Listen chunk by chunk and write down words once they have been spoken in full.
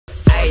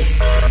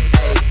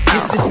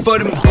This is for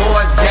them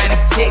boys down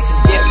in Texas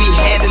that be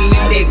handling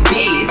their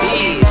biz.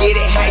 Get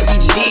it how you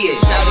live,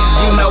 shout it,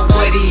 you know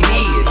what it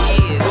is.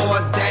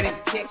 Boys down in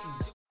Texas.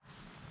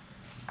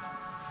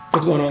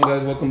 What's going on,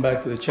 guys? Welcome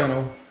back to the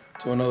channel,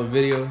 to another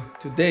video.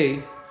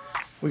 Today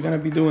we're gonna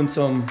be doing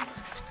some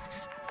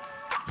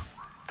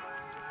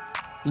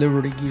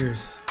Liberty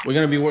Gears. We're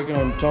gonna be working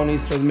on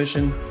Tony's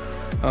transmission.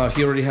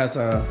 He already has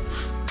a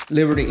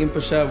Liberty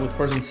input shaft with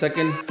 1st and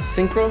 2nd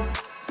synchro,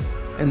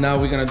 and now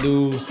we're gonna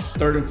do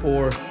 3rd and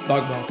 4th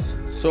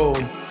DogBox. So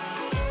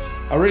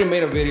I already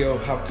made a video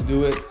of how to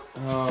do it,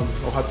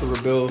 or how to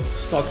rebuild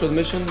stock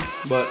transmission,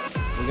 but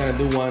we're gonna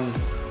do one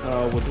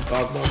with the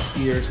DogBox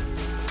gears.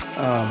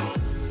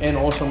 And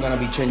also I'm gonna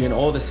be changing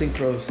all the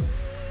synchros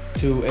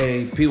to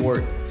a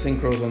P-Work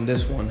synchros on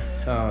this one.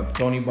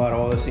 Tony bought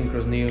all the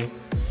synchros new.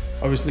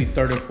 Obviously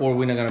 3rd and 4th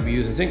we're not gonna be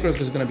using synchros,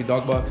 it's gonna be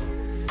DogBox.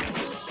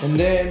 And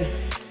then,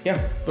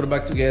 yeah, put it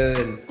back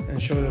together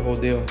and show you the whole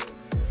deal.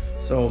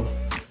 So,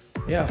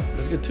 yeah,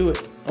 let's get to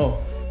it. Oh,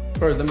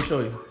 first let me show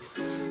you.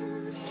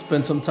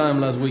 Spent some time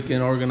last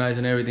weekend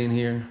organizing everything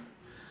here.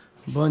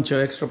 A bunch of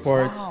extra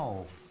parts.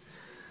 Wow.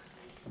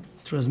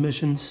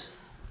 Transmissions.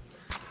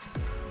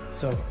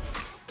 So,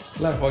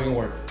 a lot of fucking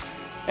work.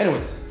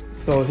 Anyways,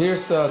 so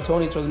here's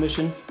Tony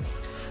transmission.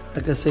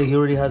 Like I say, he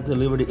already has the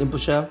Liberty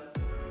input shaft.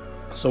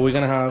 So we're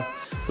gonna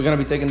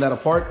be taking that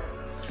apart,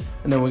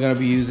 and then we're gonna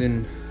be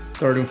using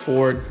 3rd and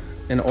 4th.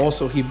 And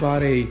also he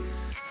bought a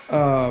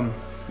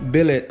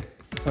billet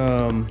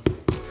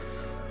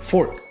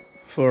fork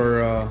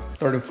for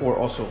 3rd and 4th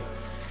also.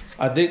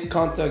 I did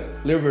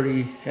contact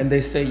Liberty and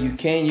they say you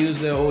can use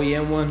the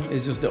OEM one,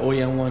 it's just the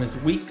OEM one is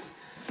weak.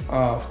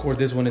 Of course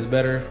this one is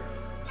better.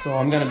 So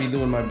I'm gonna be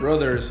doing my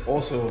brother's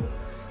also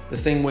the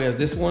same way as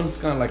this one. It's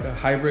kind of like a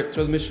hybrid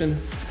transmission,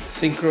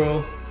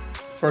 synchro,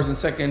 1st and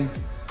 2nd,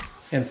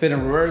 and fit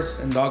and reverse,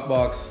 and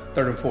DogBox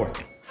 3rd and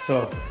 4th.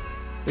 So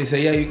they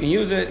say, yeah, you can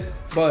use it,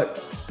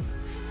 but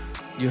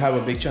you have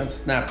a big chance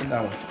of snapping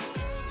that one.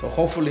 So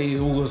hopefully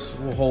Hugo's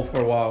will hold for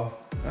a while.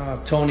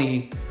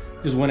 Tony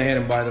just went ahead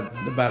and buy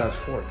the badass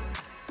fork.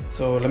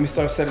 So let me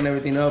start setting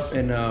everything up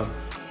and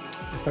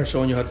start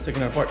showing you how to take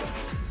it apart.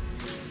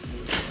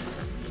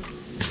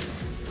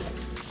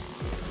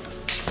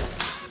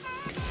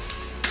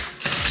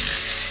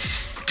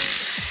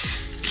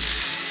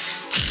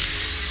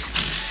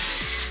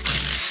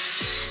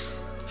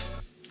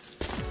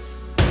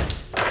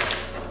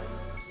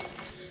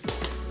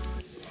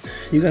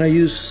 You're gonna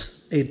use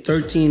a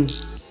 13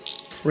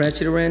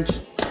 ratchet wrench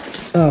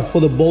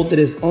for the bolt that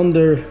is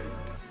under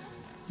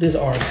this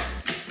arm.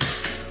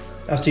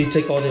 After you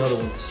take all the other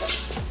ones,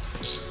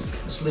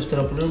 just lift it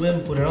up a little bit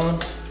and put it on.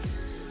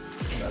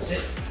 That's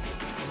it.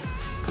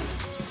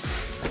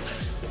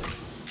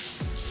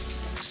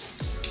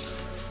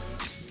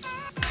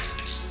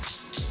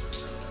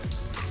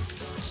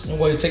 And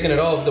while you're taking it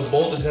off, the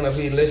bolt is gonna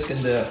be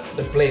lifting the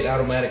plate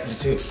automatically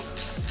too.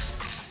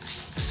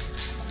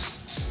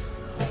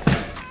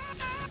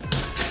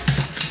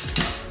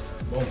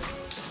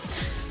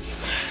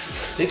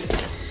 See?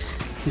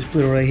 Just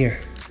put it right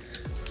here.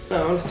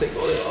 Now let's take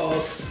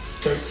all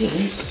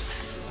 13s.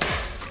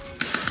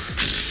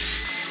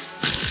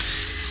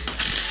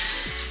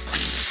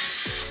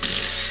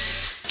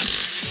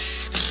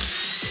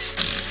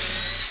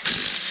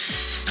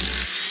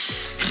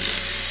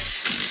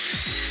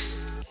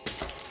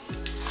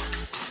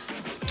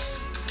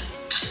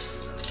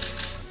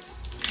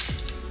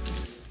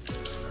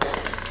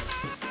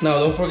 Now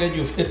don't forget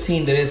your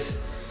 15 that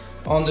is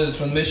under the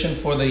transmission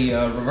for the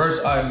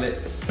reverse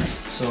eyelet.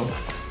 So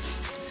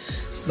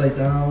slide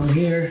down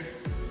here.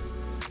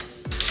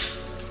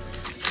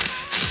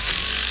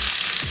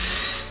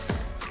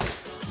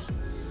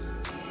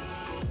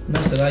 And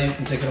after that you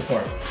can take it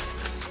apart.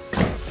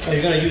 Now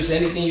you're gonna use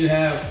anything you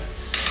have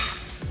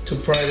to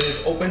pry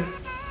this open.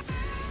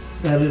 It's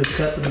got a little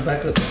cut to the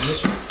back of the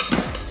transmission.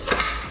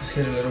 Just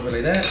hit it a little bit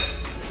like that.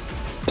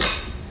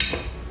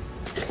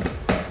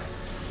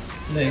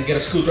 And then get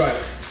a screwdriver.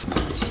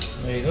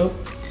 There you go.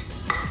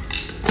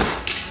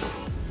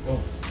 Oh.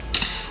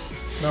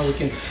 Now we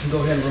can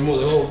go ahead and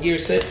remove the whole gear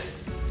set.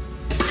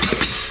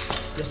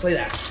 Just like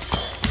that.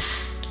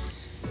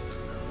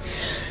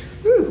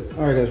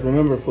 Alright guys,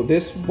 remember for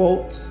this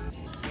bolt,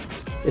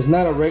 it's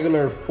not a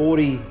regular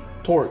 40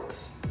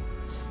 Torx.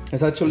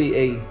 It's actually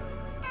a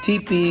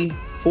TP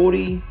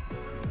 40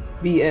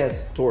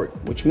 BS torque,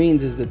 which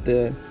means is that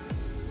the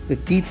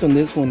teeth on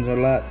this ones are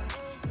a lot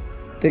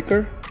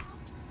thicker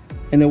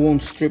and it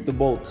won't strip the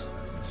bolts.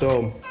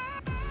 So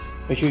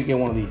make sure you get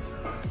one of these.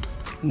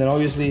 And then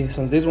obviously,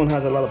 since this one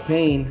has a lot of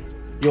pain,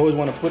 you always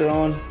want to put it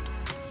on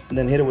and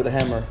then hit it with a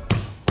hammer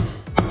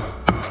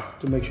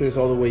to make sure it's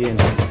all the way in.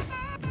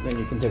 Then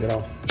you can take it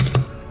off.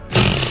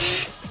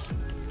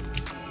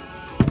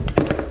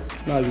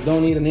 Now you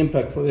don't need an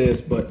impact for this,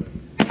 but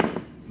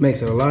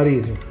makes it a lot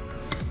easier.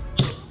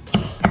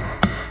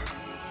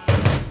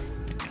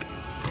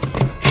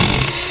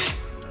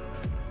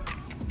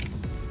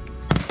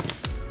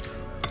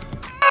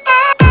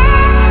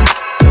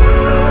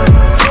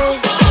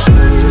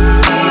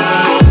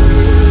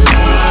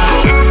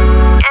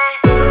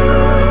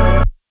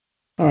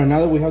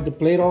 we have the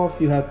plate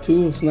off. You have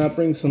 2 snap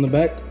rings on the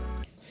back.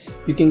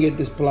 You can get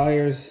these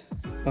pliers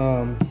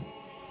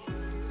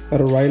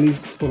at O'Reilly's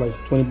for like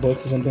 20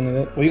 bucks or something like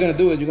that. What you're gonna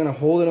do is you're gonna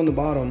hold it on the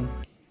bottom,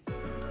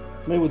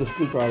 maybe with a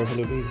screwdriver, it's a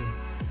little easy.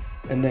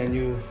 And then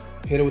you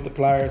hit it with the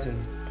pliers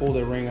and pull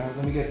the ring out.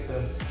 Let me get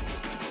the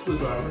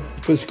screwdriver.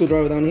 Put the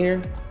screwdriver down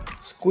here,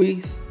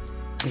 squeeze,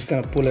 just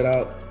gonna pull it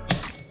out.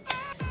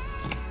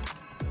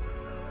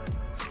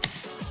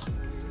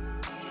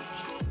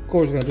 Of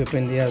course, it's gonna be a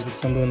pain in the ass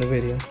because I'm doing the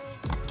video.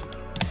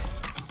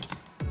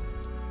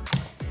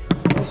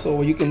 Also,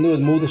 what you can do is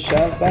move the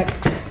shaft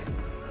back.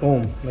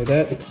 Boom, like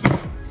that.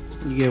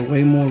 You get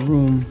way more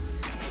room.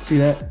 See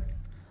that?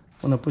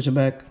 When I push it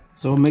back.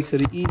 So it makes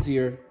it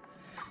easier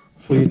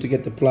for you to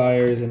get the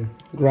pliers and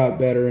grab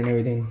better and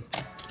everything.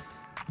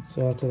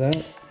 So after that,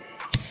 let's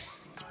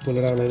pull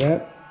it out like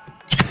that.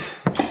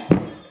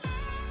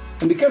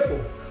 And be careful,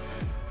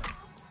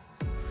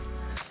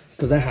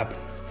 because that happened.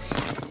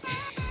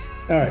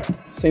 All right,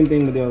 same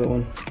thing with the other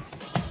one.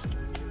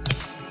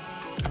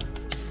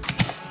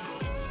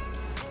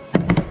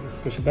 Let's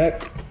push it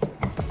back.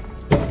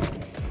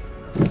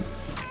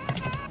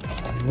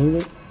 Move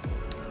it.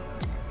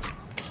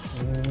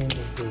 And let's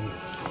do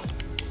this.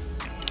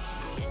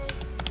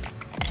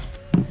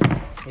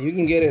 And you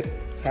can get it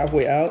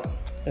halfway out,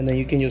 and then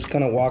you can just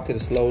kind of walk it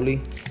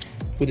slowly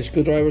with the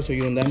screwdriver so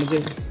you don't damage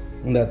it,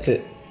 and that's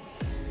it.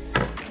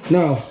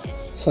 Now,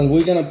 since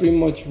we're gonna pretty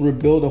much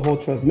rebuild the whole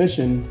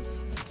transmission,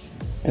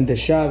 and the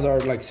shafts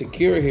are like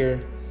secure here,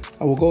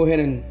 I will go ahead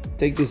and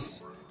take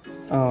this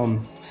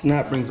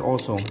snap rings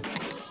also,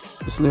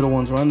 these little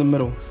ones right in the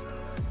middle,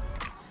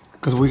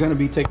 because we're gonna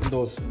be taking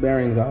those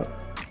bearings out.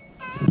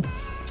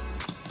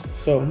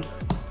 So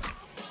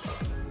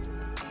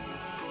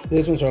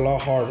these ones are a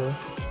lot harder,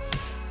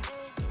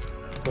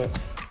 but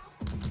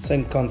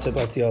same concept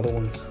as the other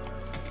ones.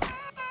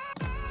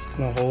 Just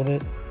gonna hold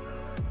it.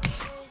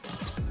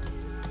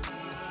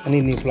 I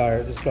need new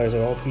pliers. These pliers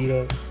are all beat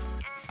up.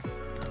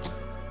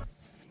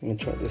 Let me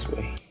try this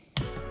way.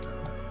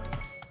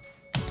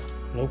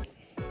 Nope.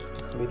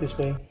 Maybe this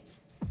way.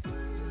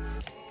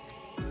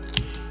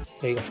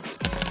 There you go.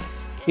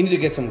 You need to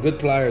get some good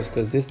pliers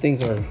because these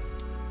things are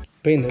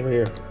pain in the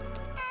rear.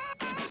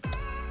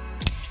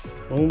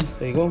 Boom,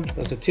 there you go.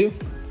 That's the 2.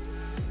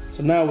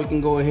 So now we can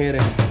go ahead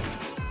and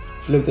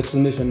flip the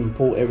transmission and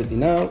pull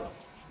everything out.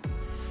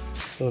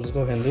 So let's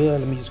go ahead and do that.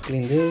 Let me just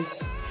clean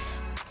this.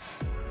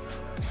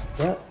 Like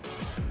that.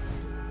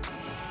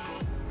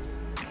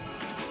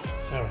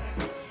 All right.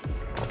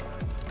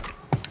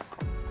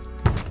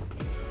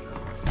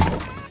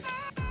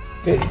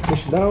 Okay,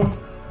 push it down.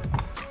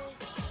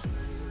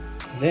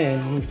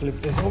 Then we flip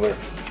this over.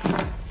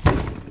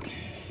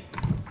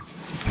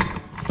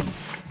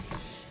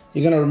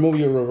 You're gonna remove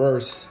your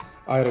reverse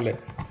idler.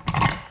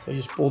 So you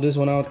just pull this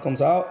one out,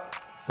 comes out.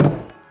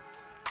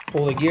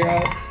 Pull the gear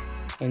out,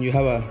 and you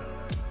have a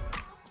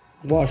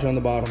washer on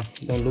the bottom.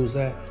 Don't lose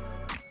that.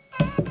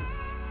 Put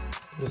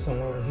this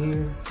one over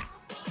here.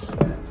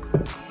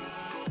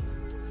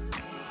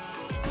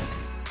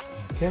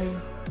 Okay.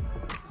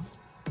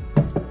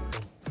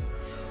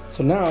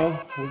 So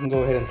now we can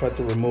go ahead and try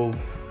to remove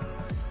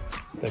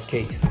the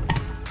case.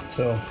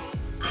 So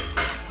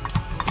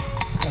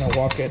I'm gonna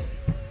walk it.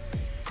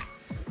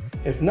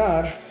 If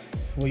not,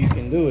 what you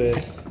can do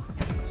is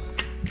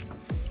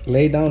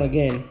lay down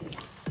again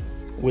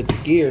with the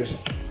gears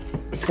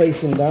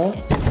facing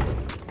down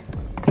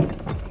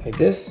like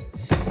this,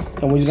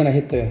 and we're just gonna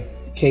hit the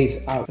case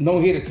out. And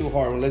don't hit it too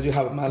hard unless you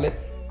have a mallet.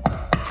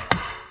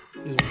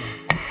 Just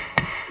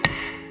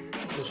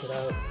push it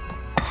out.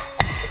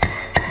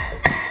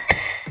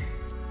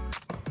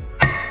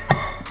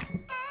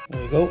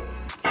 There you go.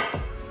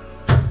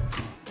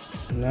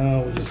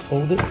 Now we just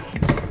hold it.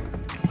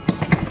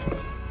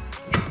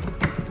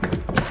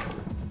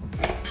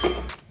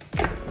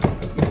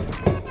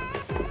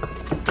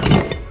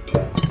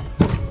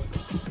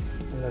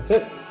 And that's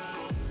it.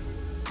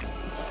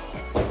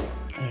 All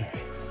right.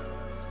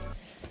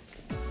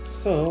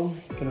 So,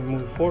 gonna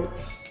remove the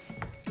forks.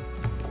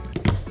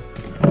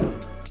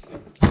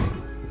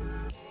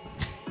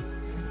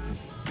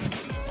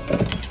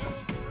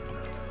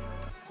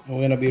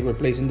 We're gonna be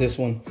replacing this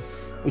one,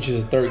 which is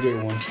a 3rd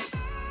gear one.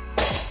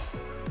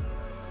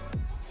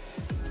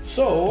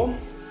 So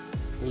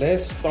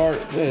let's start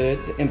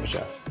with the input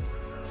shaft,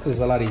 because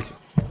it's a lot easier.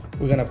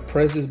 We're gonna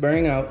press this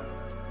bearing out,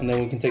 and then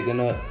we can take the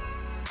nut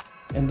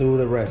and do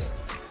the rest.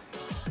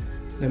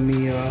 Let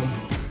me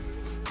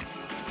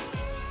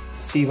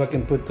see if I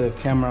can put the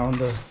camera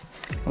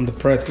on the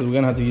press, because we're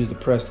gonna have to use the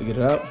press to get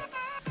it out,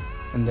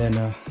 and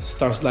then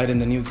start sliding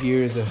the new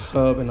gears, the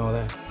hub, and all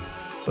that.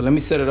 So let me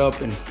set it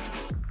up and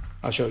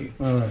I'll show you.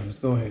 All right, let's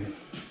go ahead.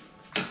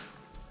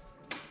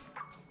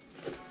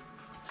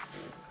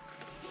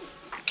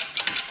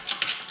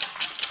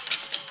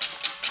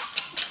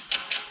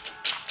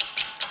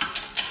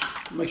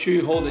 Make sure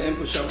you hold the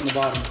input shaft on the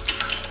bottom.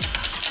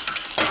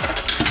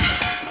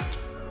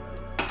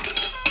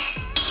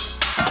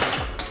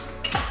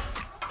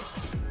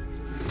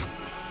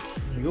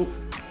 There you go.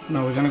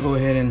 Now we're gonna go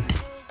ahead and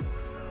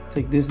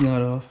take this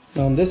nut off.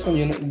 Now on this one,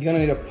 you're gonna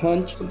need a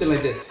punch, something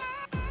like this,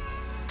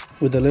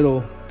 with a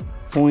little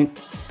point,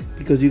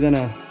 because you're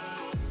gonna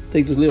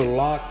take those little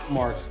lock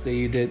marks that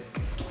you did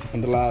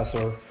on the last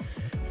or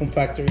from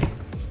factory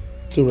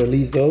to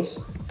release those.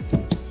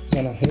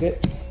 You're gonna hit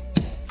it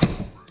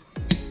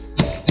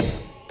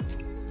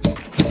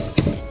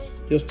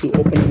just to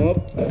open them up.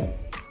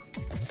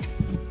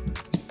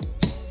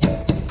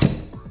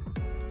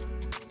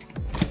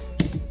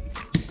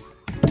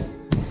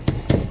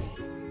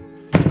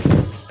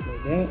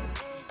 Like that.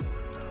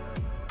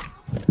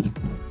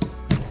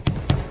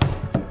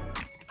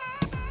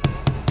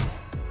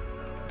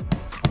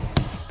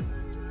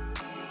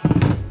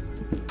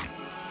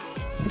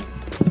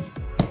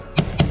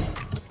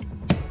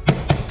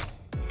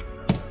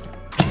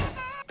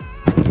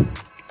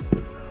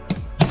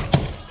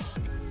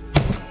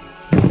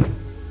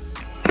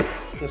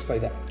 Just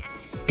like that.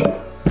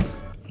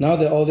 Now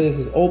that all this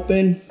is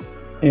open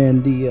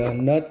and the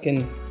nut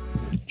can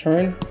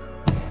turn,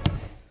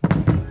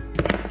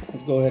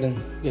 let's go ahead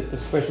and get the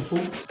special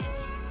tool.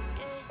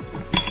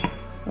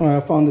 All right, I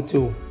found the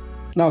tool.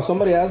 Now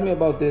somebody asked me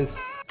about this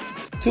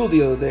tool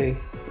the other day,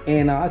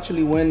 and I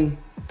actually went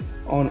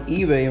on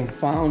eBay and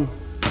found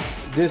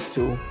this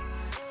tool.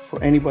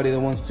 For anybody that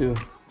wants to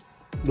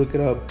look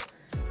it up,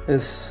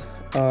 it's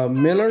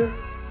Miller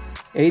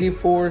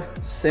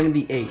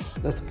 8478.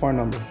 That's the part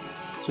number.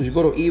 So you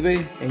go to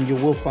eBay and you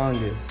will find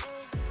this.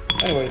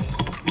 Anyways,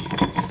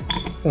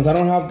 since I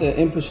don't have the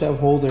input shaft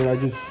holder, I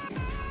just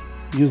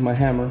use my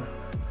hammer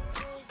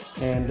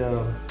and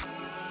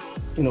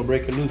you know,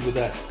 break it loose with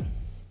that.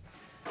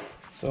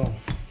 So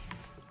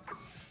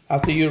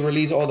after you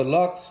release all the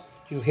locks,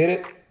 just hit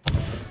it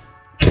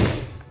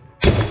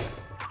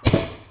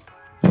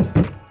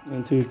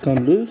until it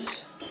comes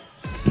loose,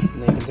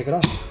 and then you can take it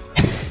off.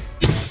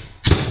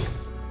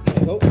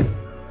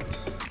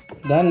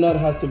 That nut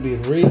has to be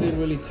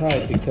really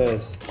tight,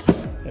 because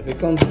if it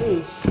comes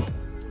loose,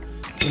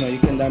 you know, you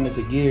can damage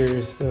the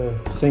gears, the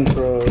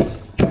synchros,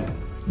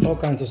 all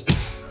kinds of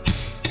stuff.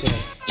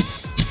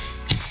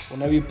 So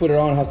whenever you put it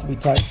on, it has to be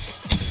tight.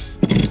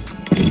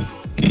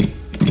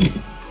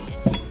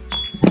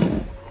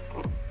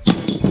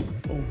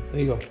 Boom,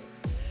 there you go.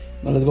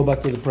 Now let's go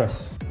back to the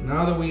press.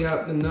 Now that we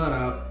got the nut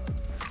out,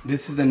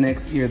 this is the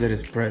next gear that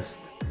is pressed,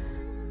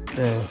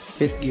 the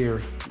 5th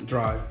gear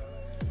drive.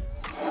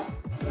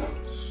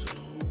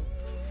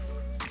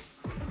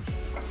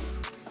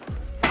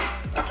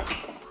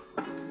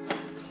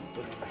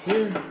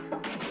 Here,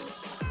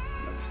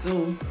 like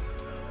so,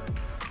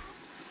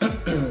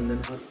 and then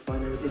I have to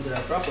find everything that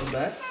I dropped on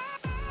that.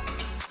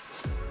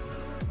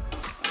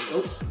 There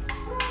we go.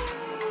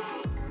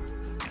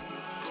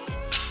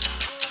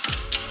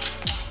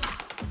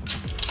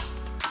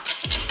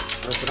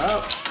 Press it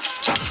out.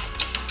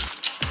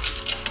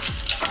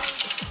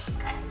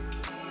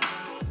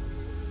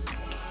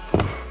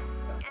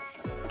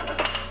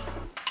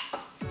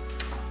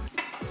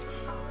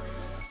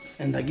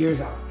 And the gear's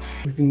out.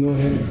 We can go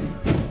ahead and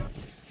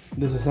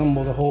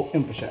disassemble the whole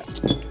input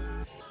shaft.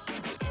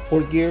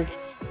 4th gear.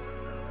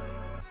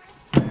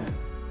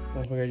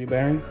 Don't forget your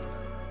bearings.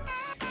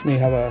 Then you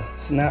have a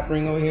snap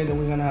ring over here that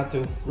we're gonna have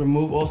to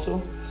remove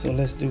also. So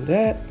let's do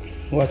that.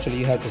 Well, actually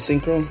you have the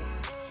synchro.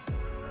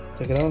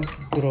 Take it off,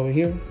 put it over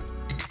here.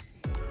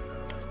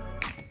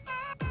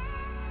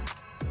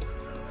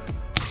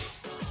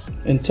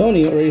 And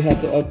Tony already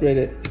had the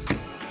upgraded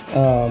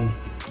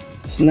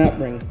snap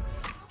ring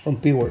from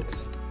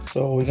P-Works.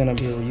 So we're gonna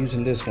be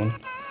reusing this one.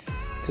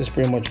 This is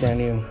pretty much brand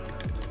new.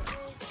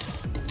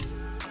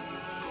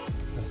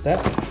 That's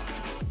that.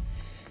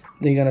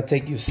 Then you're gonna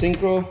take your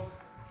synchro,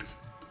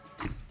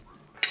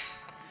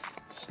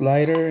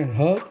 slider and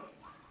hub,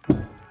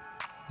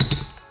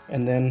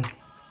 and then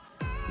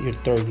your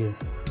 3rd gear.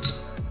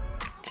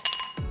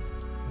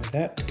 Like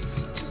that.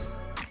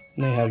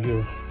 And then you have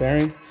your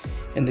bearing.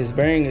 And this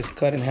bearing is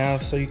cut in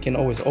half, so you can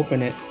always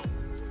open it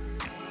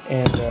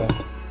and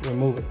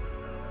remove it.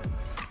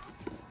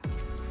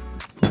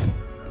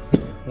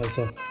 Like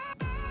so.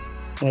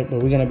 Right,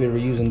 but we're gonna be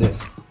reusing this.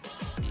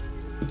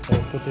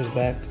 So put this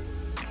back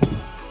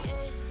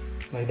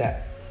like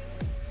that.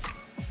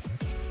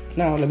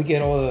 Now let me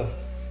get all the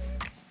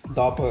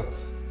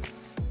DogBox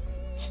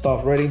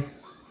stuff ready,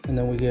 and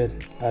then we get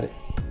at it.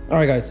 All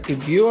right, guys,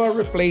 if you are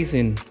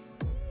replacing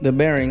the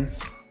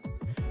bearings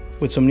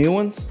with some new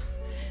ones,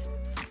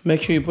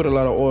 make sure you put a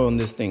lot of oil on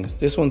these things.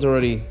 This one's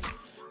already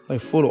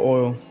like full of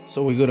oil,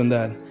 so we're good on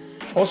that.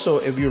 Also,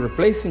 if you're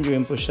replacing your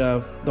input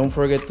shaft, don't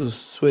forget to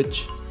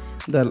switch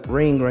that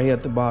ring right here at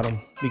the bottom,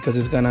 because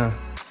it's gonna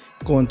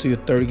go into your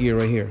 3rd gear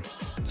right here.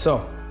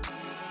 So,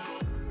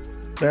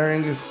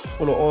 bearing is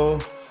full of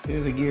oil.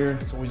 Here's the gear,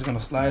 so we're just gonna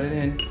slide it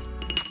in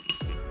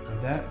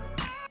like that.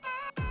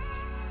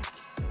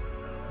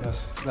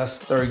 That's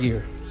 3rd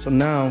gear. So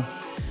now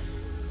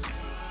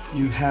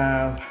you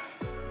have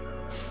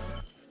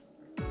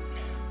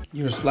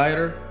your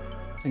slider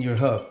and your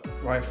hub,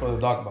 right, for the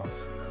DogBox.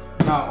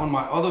 Now on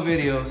my other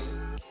videos,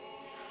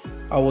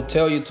 I will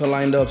tell you to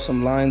line up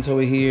some lines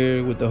over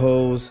here with the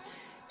hose,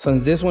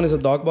 Since this one is a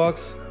dog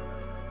box,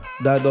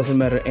 that doesn't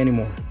matter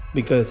anymore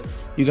because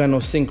you got no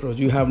synchros.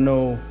 You have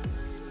no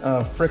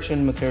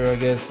friction material, I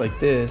guess, like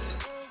this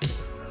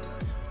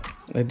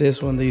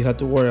one that you have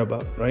to worry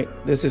about, right?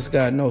 This has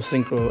got no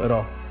synchro at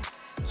all.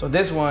 So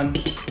this one,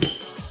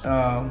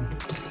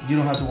 you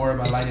don't have to worry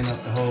about lining up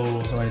the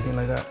hose or anything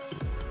like that.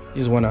 You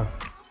just wanna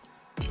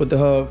put the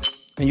hub,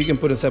 and you can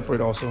put it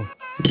separate also.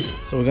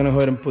 So we're gonna go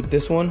ahead and put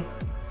this one,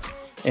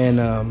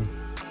 and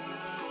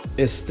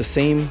it's the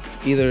same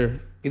either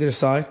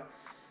side.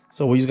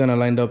 So we're just gonna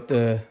line up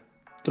the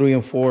 3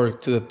 and 4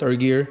 to the 3rd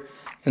gear,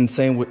 and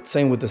same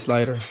with the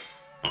slider.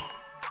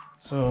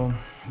 So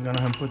I'm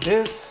gonna put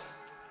this.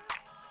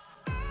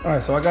 All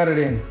right, so I got it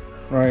in,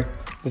 right?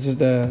 This is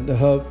the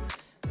hub.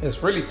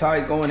 It's really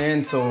tight going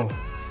in, so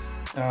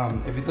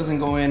if it doesn't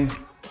go in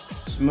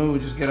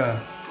smooth, just get a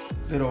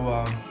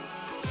little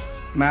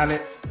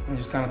mallet and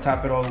just kind of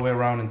tap it all the way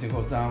around until it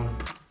goes down,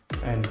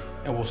 and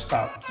it will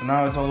stop. So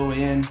now it's all the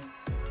way in.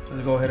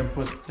 Let's go ahead and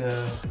put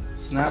the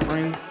snap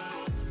ring.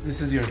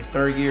 This is your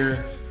 3rd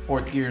gear,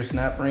 4th gear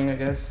snap ring, I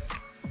guess.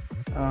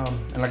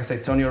 And like I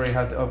said, Tony already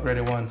has the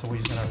upgraded one, so we're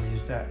just gonna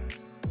reuse that.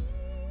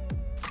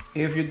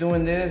 If you're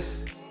doing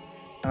this,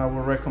 I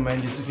would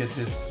recommend you to get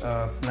this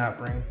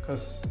snap ring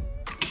because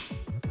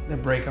they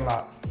break a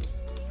lot.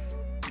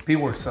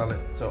 P-Work sell it,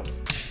 so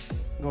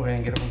go ahead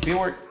and get it from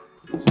P-Work.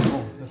 So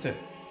boom, that's it.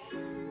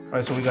 All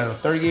right, so we got a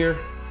 3rd gear,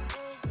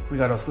 we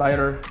got a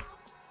slider,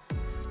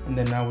 and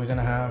then now we're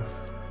gonna have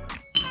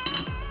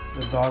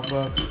the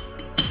DogBox.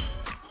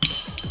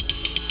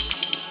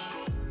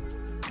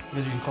 I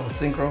guess you can call it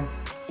synchro.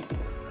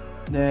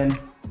 Then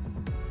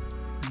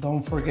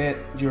don't forget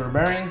your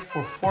bearings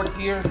for 4th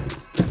gear.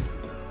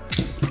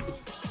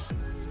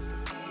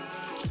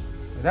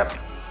 Like that.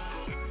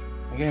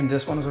 Again,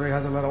 this one already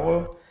has a lot of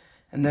oil.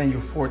 And then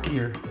your 4th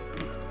gear.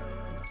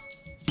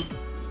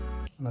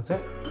 And that's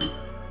it.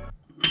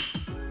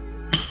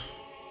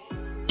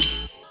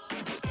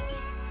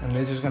 And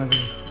this is gonna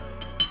be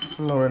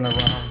floating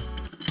around.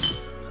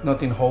 There's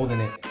nothing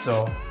holding it,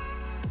 so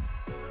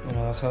you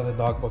know that's how the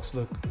DogBox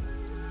look.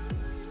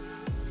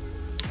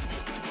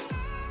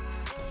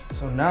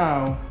 So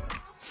now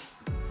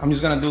I'm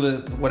just gonna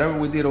do whatever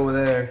we did over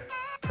there,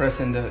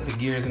 pressing the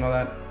gears and all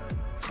that.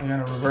 I'm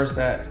gonna reverse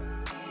that.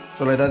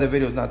 So like that, the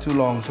video is not too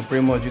long. So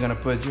pretty much you're gonna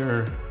put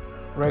your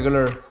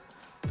regular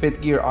 5th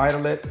gear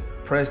idlet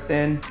pressed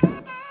in,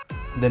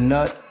 the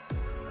nut.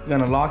 You're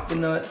gonna lock the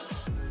nut.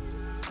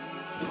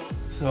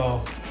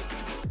 So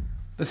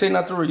they say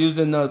not to reuse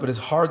the nut, but it's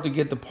hard to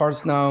get the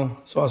parts now.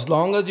 So as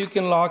long as you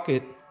can lock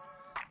it,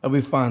 it'll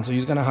be fine. So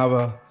you're gonna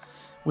have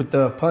with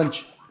the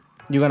punch,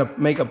 you're gonna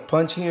make a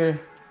punch here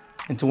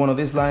into one of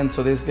these lines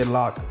so this get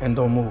locked and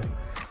don't move.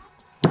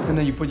 And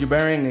then you put your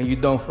bearing and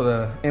you're done for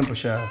the input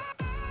shaft.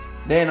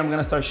 Then I'm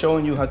gonna start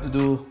showing you how to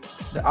do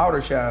the outer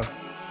shaft,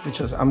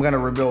 because I'm gonna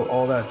rebuild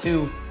all that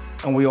too.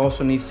 And we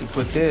also need to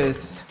put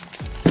this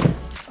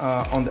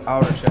on the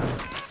outer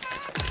shaft,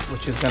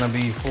 which is gonna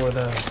be for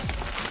the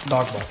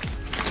DogBox.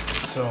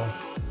 So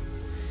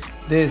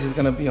this is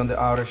gonna be on the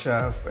outer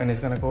shaft, and it's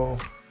gonna go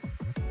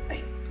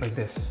like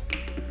this.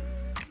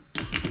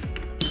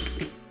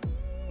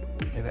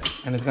 Like that.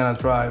 And it's gonna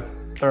drive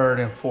 3rd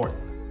and 4th.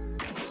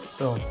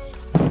 So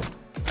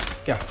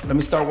yeah, let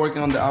me start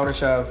working on the outer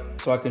shaft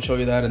so I can show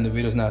you that, and the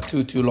video's not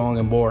too long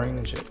and boring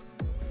and shit.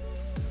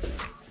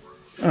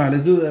 All right,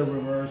 let's do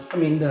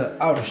the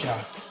outer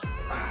shaft.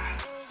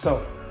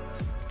 So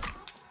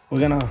we're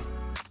gonna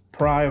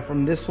pry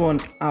from this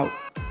one out,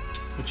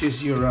 which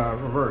is your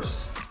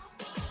reverse.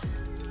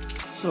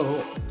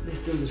 So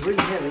this thing is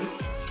really heavy.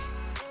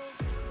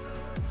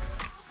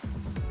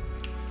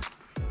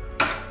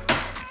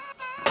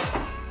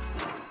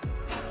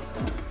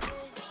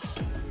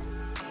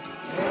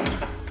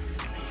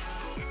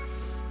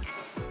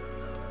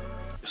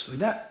 Just like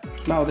that.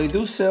 Now they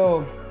do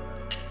sell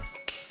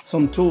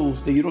some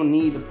tools that you don't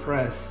need to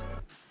press.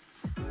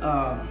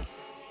 I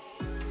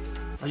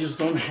just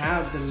don't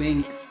have the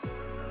link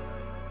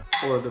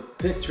or the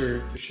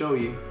picture to show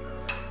you.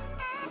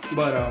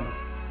 But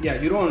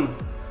yeah, you don't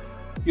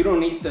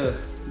need the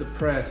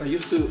press. I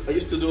used to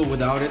do it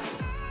without it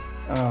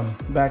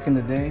back in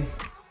the day.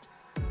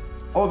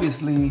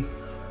 Obviously,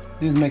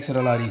 this makes it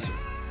a lot easier.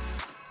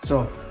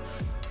 So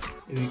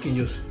if you can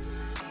just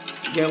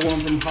get one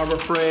from Harbor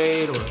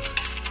Freight, or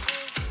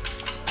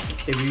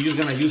if you're just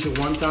gonna use it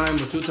one time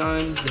or 2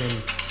 times, then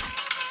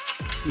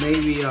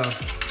maybe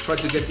try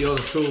to get the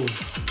other tool.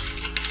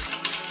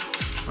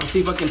 I'll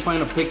see if I can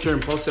find a picture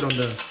and post it on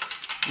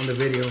the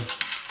video. Just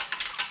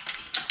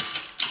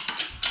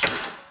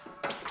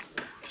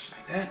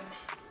like that.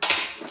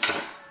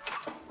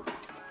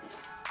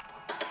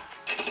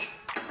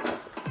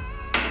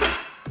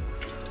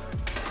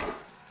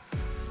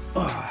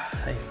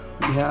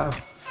 We have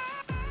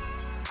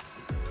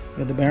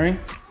the bearing.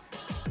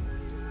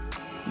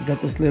 You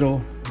got this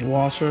little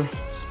washer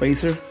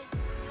spacer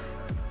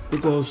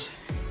that goes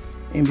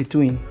in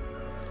between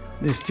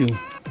these two.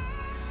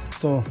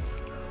 So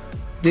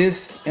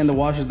this and the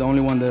washer is the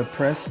only one that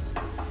pressed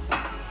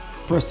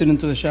it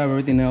into the shaft.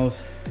 Everything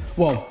else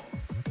Well,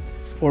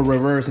 for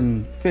reverse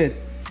and fit,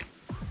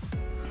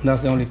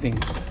 that's the only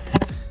thing.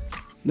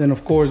 Then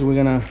of course we're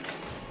gonna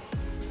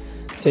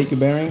take your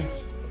bearing.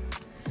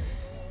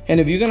 And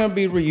if you're gonna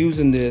be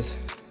reusing this,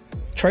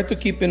 try to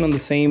keep it on the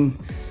same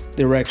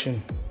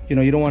direction. You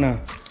know, you don't wanna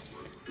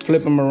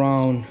flip them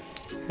around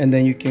and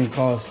then you can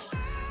cause,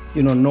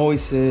 you know,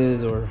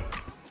 noises or,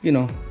 you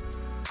know,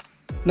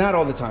 not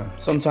all the time.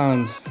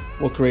 Sometimes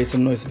we'll create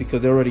some noise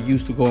because they're already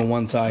used to going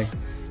one side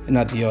and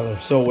not the other.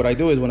 So what I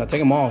do is when I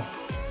take them off,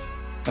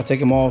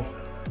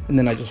 and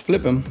then I just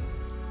flip them.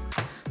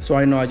 So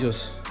I know I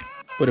just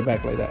put it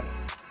back like that.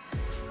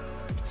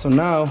 So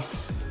now,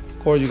 of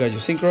course, you got your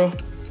synchro.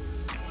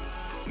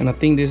 And I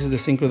think this is the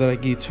synchro that I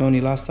gave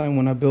Tony last time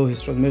when I built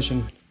his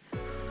transmission.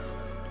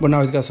 But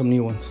now he's got some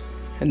new ones.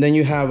 And then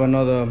you have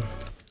another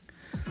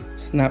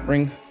snap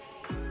ring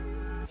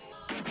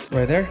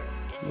right there.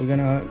 We're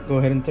gonna go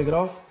ahead and take it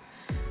off.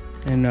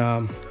 And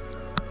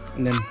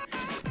then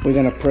we're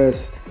gonna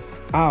press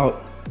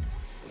out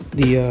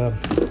the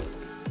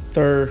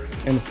 3rd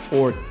and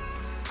 4th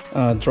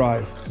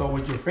drive. So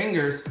with your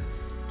fingers,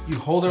 you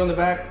hold it on the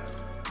back,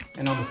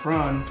 and on the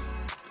front,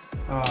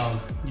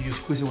 you just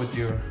squeeze it with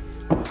your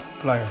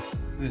pliers.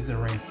 This is the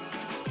ring.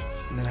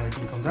 And then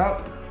everything comes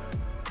out.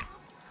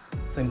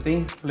 Same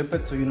thing, flip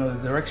it so you know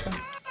the direction.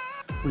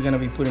 We're gonna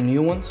be putting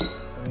new ones.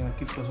 So we're gonna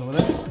keep those over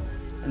there.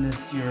 And this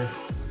is your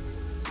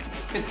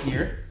 5th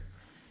gear.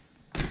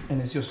 And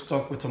it's just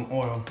stuck with some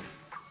oil.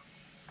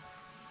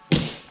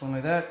 Something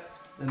like that.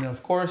 And then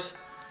of course,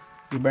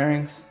 your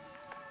bearings,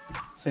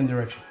 same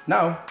direction.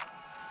 Now,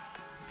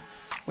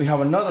 we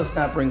have another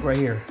snap ring right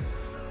here.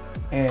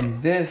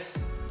 And this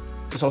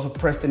is also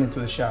pressed into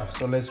the shaft.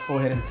 So let's go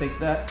ahead and take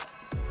that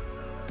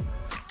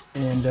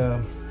and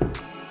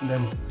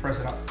then press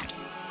it out.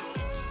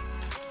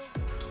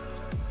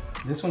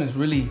 This one is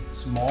really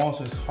small,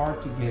 so it's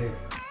hard to get it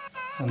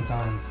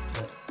sometimes,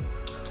 but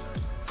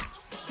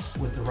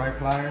with the right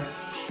pliers,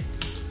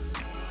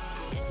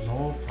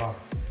 no problem.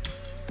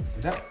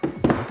 Like that.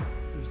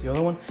 Here's the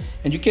other one.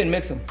 And you can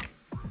mix them.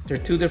 They're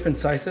 2 different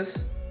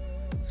sizes,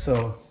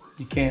 so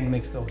you can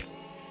mix those.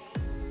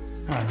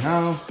 All right,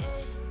 now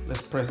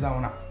let's press that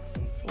one out.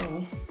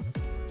 So,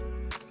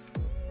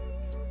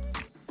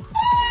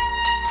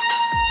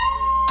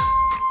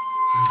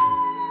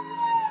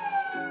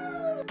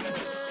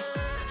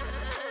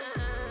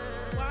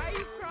 why are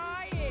you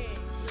crying?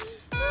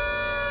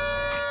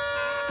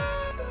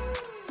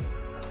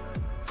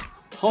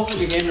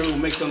 hopefully Henry will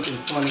make something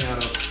funny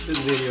out of this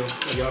video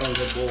so y'all don't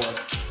get bored.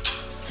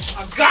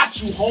 I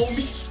got you,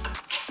 homie.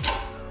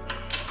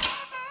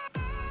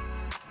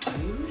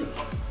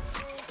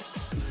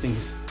 This thing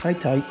is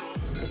tight.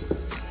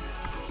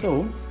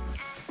 So,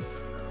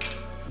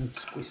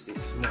 let's squeeze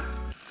this more.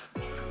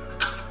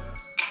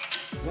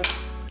 Yep.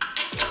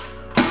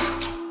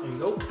 There you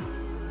go.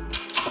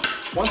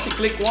 Once you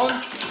click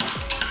once,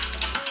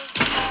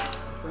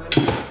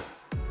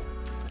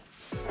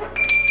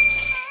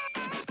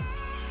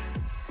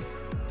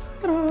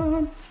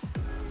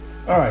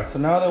 all right, so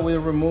now that we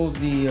remove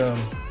the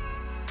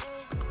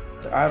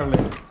idle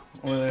leg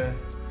over there,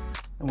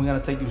 and we're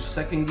gonna take your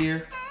 2nd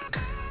gear.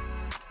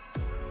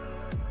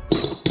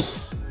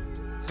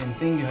 Same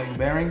thing, you have your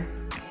bearing,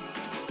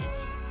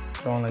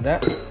 going like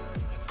that.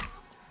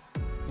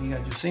 You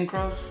got your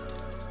synchros.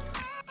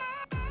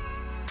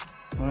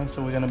 All right,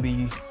 so we're gonna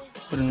be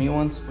putting new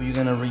ones, but you're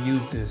gonna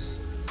reuse this.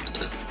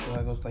 So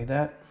that goes like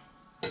that.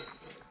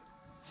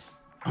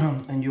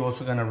 And you're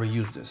also gonna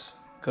reuse this,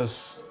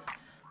 because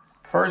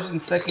 1st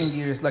and 2nd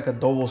gear is like a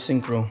double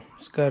synchro.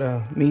 It's got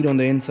a mid on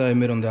the inside,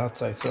 mid on the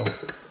outside. So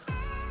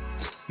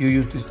you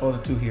use these other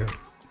 2 here.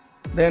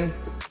 Then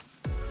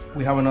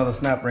we have another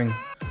snap ring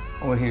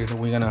over here that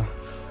we're gonna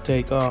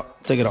take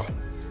it off.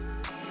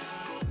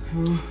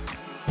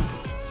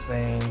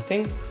 Same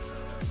thing.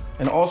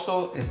 And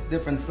also it's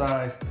different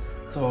size,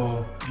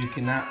 so you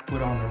cannot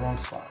put on the wrong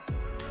spot.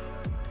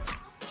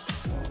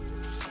 So,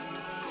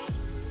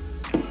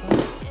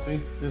 see,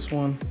 this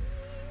one,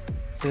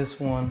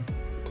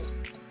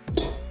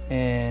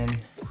 and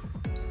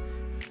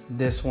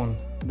this one,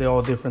 they're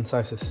all different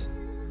sizes,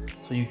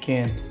 so you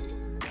can't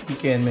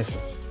miss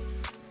them.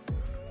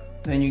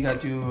 Then you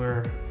got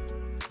your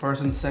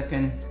 1st and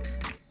 2nd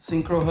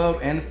synchro hub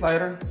and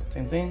slider,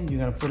 same thing. You're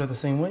gonna put it the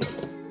same way,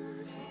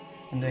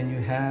 and then you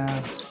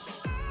have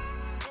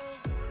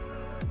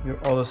your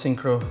other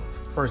synchro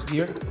 1st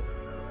gear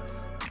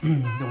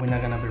that we're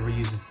not gonna be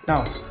reusing.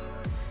 Now,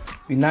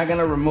 we're not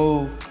gonna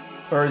remove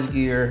 1st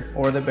gear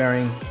or the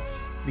bearing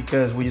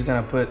because we're just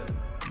gonna put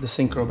the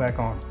synchro back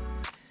on.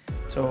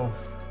 So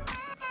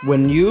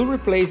when you're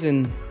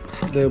replacing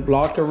the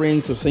blocker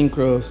rings or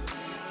synchros,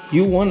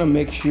 you want to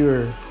make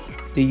sure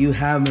that you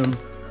have them,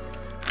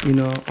 you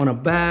know, on a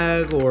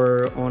bag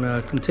or on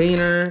a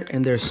container,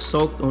 and they're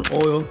soaked on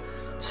oil,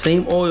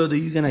 same oil that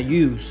you're gonna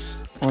use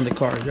on the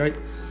cars, right?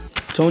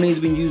 Tony's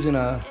been using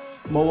a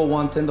Mobil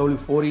 1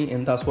 10W40,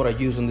 and that's what I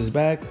use on this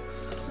bag,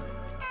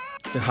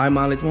 the high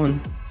mileage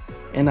one.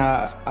 And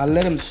I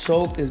let him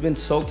soak. It's been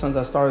soaked since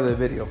I started the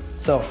video.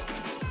 So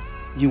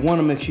you want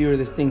to make sure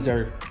these things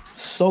are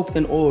soaked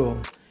in oil.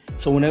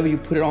 So whenever you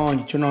put it on,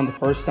 you turn it on the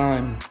first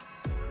time,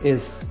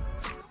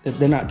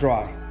 they're not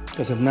dry.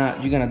 Because if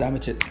not, you're gonna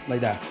damage it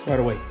like that right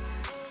away.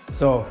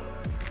 So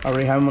I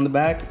already have them on the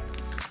bag.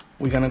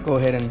 We're gonna go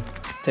ahead and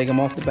take them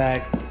off the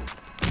bag.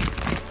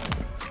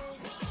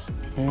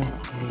 And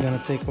we're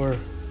gonna take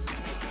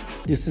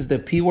this is the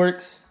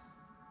P-Works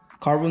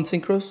carbon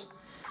synchros.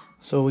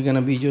 So we're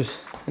gonna be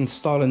just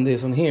installing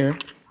this on here.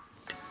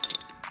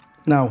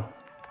 Now,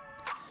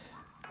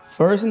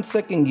 first and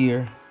second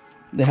gear,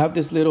 they have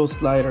these little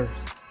sliders,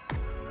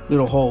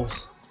 little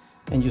holes,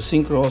 and your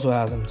synchro also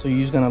has them. So you're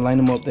just gonna line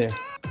them up there,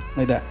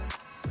 like that.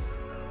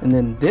 And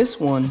then this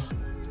one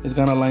is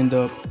gonna line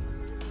up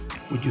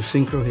with your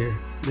synchro here,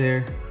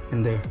 there,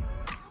 and there.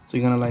 So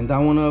you're gonna line that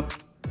one up.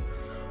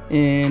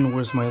 And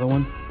where's my other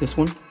one? This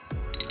one.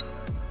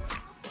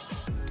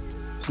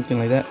 Something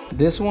like that.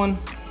 This one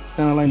is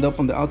kind of lined up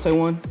on the outside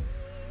one,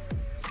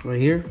 right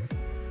here.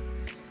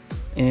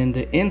 And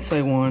the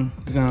inside one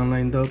is gonna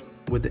lined up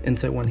with the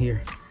inside one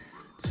here.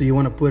 So you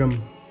wanna put them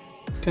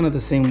kind of the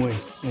same way,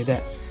 like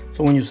that.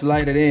 So when you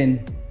slide it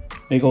in,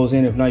 it goes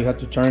in. If not, you have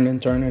to turn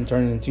and turn and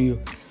turn it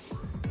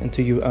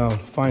until you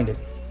find it.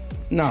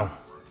 Now,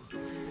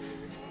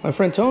 my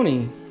friend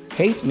Tony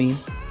hates me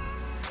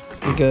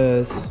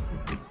because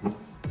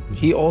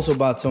he also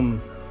bought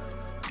some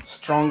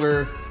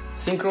stronger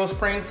synchro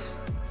springs.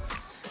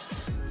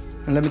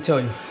 And let me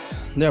tell you,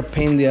 they're a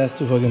pain in the ass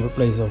to fucking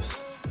replace those.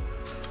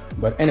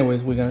 But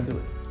anyways, we're gonna do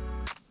it.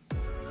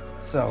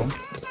 So,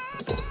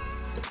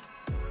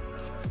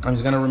 I'm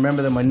just gonna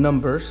remember that my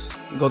numbers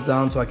go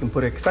down so I can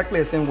put it exactly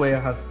the same way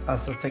as I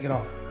take it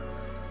off.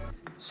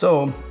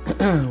 So,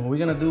 what we're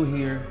gonna do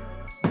here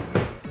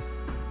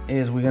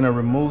is we're gonna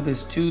remove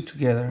these two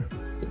together.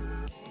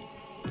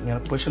 You're gonna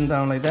push them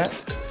down like that.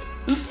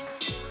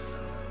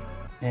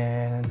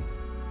 And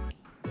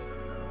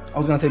I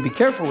was gonna say be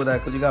careful with that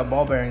because you got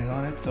ball bearings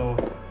on it. So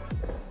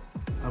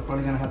I'm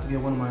probably gonna have to get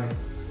one of my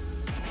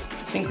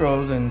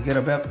synchros and get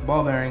a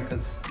ball bearing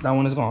because that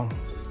one is gone.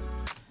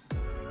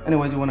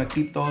 Anyways, you wanna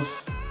keep those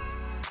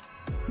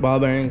ball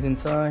bearings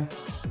inside.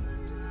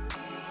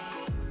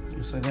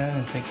 Just like that,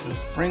 and take those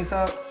springs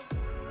out.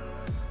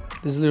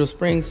 These little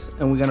springs,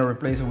 and we're gonna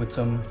replace it with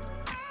some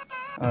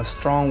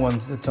strong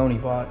ones that Tony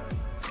bought.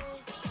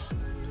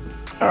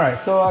 All right,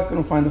 so I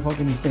couldn't find the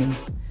fucking thing,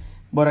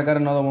 but I got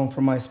another one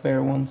from my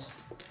spare ones.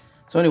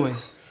 So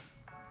anyways,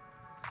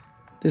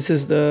 this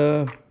is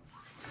the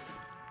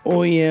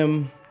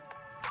OEM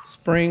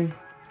spring,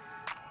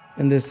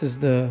 and this is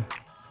the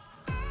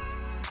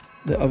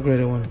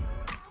upgraded one. You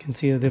can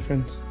see the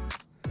difference.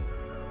 A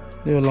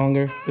little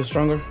longer, a little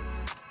stronger.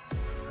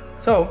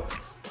 So,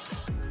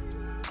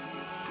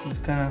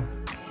 just kind of,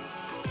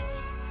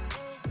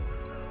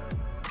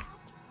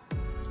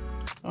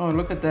 oh,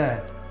 look at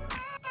that.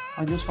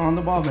 I just found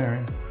the ball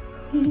bearing.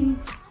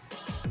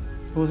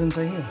 It was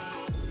inside here.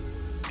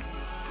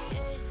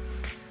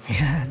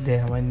 God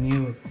damn, I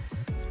knew it.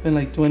 It's been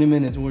like 20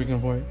 minutes working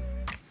for it.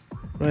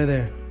 Right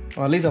there.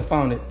 Well, at least I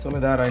found it. So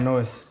like that I know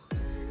it's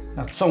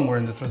not somewhere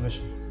in the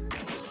transmission.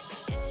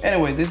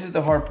 Anyway, this is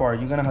the hard part.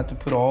 You're gonna have to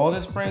put all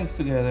the springs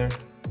together.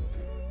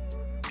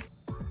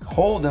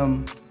 Hold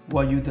them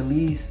while you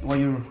release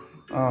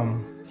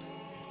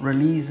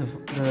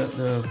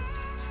the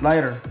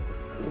slider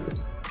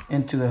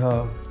into the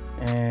hub.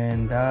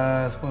 And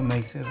that's what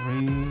makes it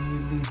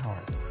really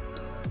hard.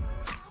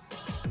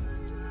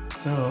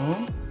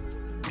 So,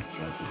 let's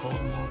try to hold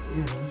them all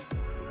together.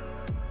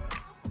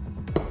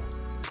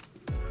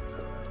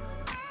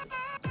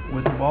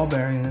 With the ball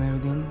bearings and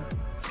everything.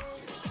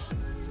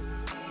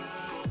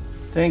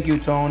 Thank you,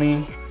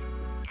 Tony.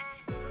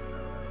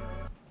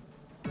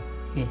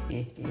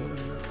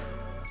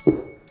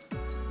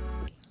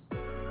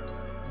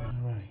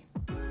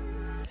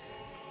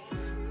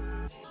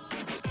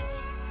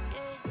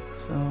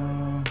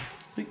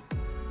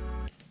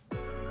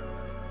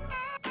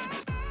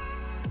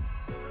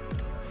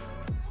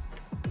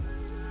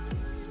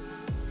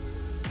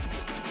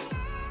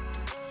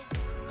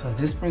 So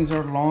these springs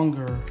are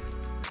longer.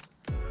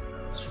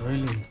 It's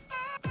really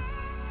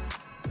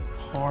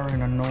hard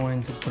and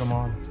annoying to put them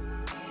on.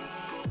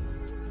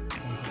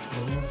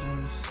 And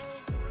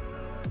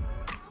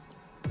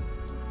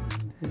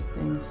these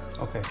things,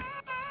 okay.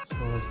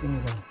 So the thing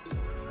is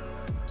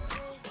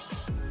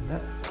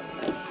that.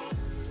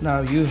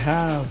 Now you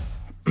have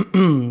a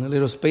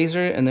little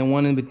spacer and then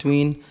one in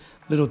between,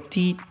 little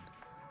teeth.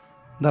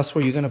 That's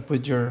where you're gonna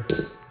put your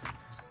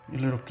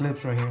little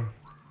clips right here.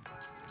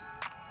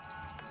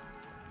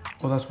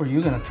 Well, that's where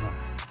you're gonna try.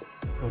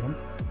 Put them.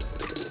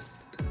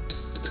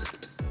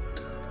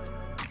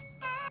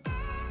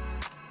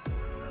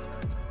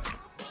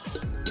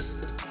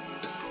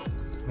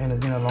 Man, it's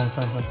been a long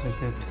time since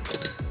I did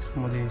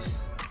some of these.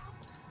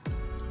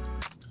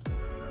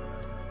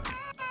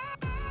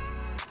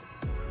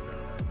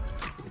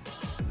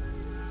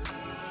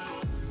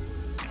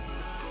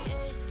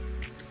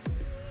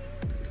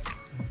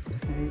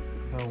 Okay,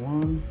 got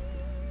one,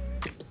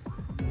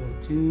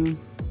 got two.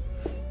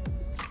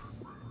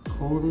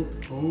 hold it,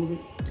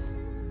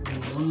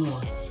 and one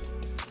more,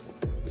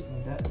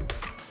 like that.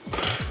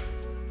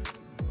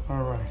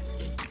 All right.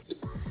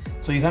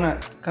 So you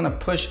kind of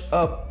push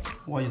up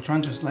while you're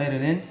trying to slide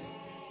it in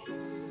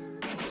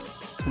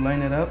to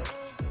line it up.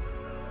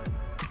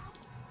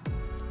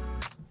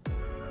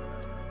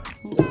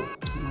 Ooh,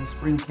 my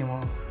spring came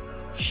off.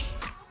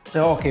 They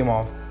all came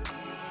off.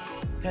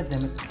 God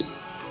damn it.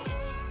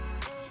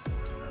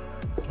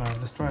 All right,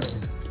 let's try it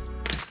again.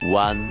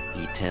 One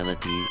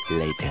eternity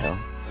later.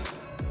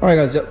 All right,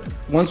 guys.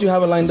 Once you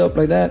have it lined up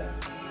like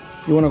that,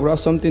 you want to grab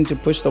something to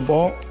push the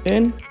ball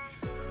in,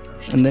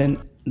 and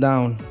then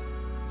down.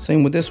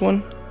 Same with this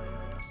one,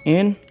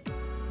 in,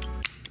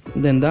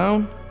 then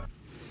down,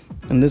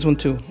 and this one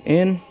too,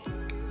 in,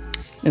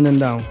 and then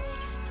down.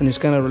 And just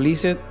kind of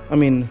release it. I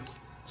mean,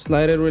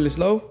 slide it really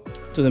slow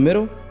to the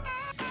middle,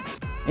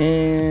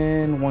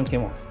 and one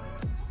came off.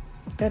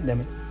 God damn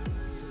it.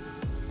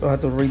 So I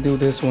have to redo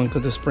this one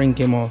because the spring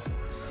came off.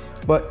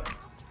 But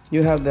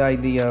you have the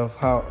idea of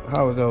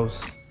how it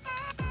goes.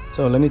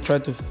 So let me try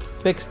to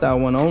fix that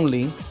one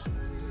only,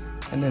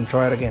 and then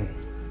try it again.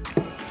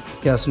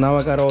 Yeah, so now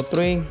I got all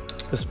three.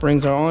 The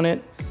springs are on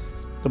it.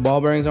 The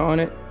ball bearings are on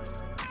it.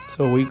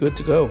 So we good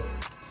to go.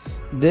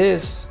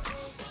 This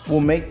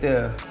will make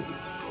the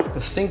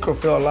synchro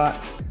feel a lot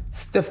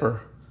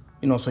stiffer,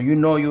 you know, so you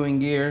know you're in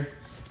gear.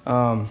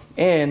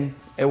 And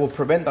it will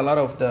prevent a lot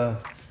of the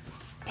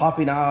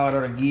popping out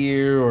of the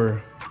gear,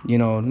 or, you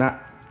know,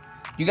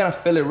 you're gonna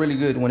feel it really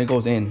good when it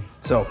goes in.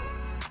 So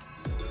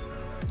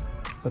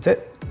that's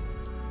it.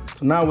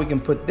 So now we can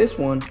put this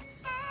one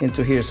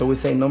into here. So we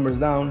say numbers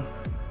down.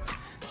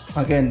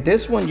 Again,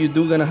 this one you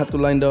do gonna have to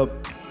line up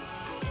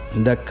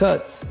the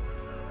cuts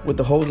with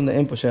the holes in the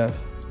input shaft,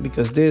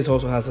 because this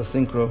also has a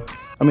synchro.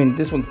 I mean,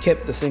 this one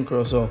kept the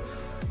synchro, so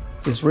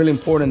it's really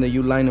important that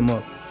you line them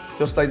up,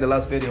 just like the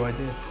last video I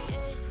did.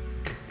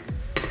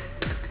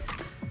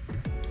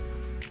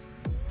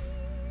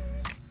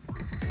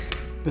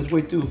 Best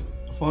way to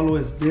follow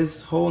is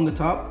this hole in the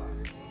top.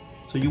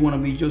 So you want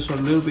to be just a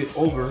little bit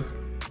over,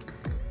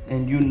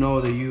 and you know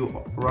that you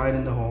right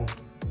in the hole.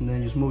 And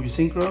then just move your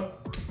synchro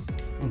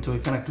until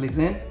it kind of clicks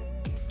in,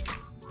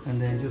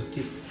 and then just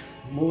keep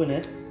moving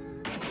it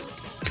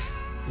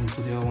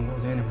until the other one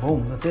goes in, and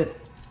boom, that's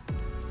it.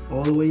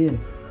 All the way in.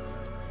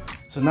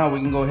 So now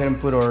we can go ahead and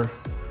put our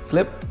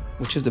clip,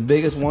 which is the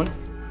biggest one.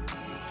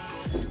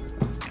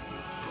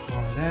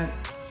 Like that.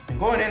 And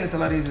going in is a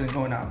lot easier than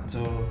going out.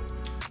 So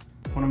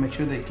I want to make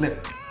sure they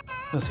clip.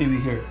 Let's see if we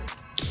hear it.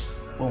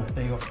 Boom,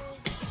 there you go.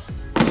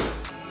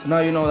 So now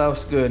you know that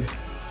was good.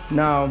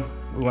 Now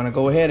we want to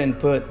go ahead and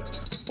put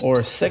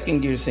our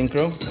second gear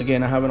synchro.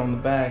 Again, I have it on the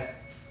back,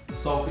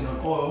 soaking on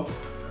oil.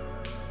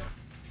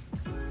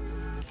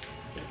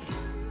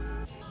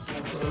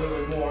 I'll put a little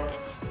bit more.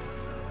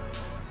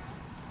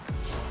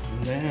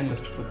 And then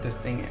let's put this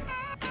thing in.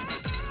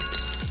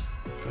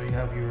 So you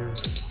have your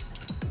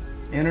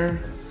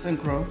inner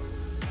synchro,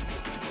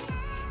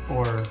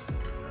 or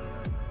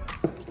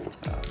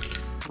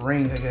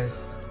ring, I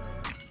guess.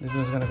 This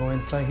one's gonna go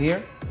inside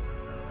here,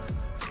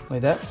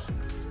 like that.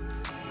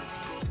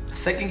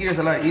 Second gear is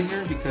a lot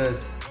easier because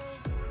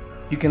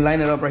you can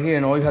line it up right here,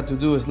 and all you have to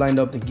do is line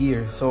up the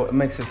gear. So it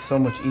makes it so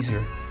much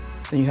easier.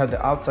 Then you have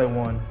the outside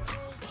one.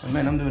 And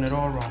man, I'm doing it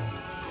all wrong.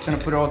 I'm gonna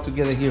put it all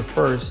together here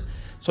first.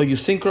 So your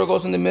synchro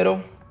goes in the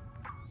middle.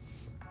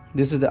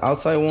 This is the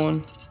outside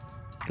one,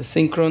 the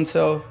synchro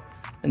itself,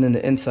 and then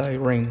the inside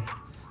ring.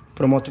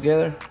 Put them all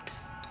together,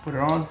 put it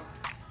on,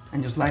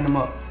 and just line them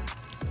up.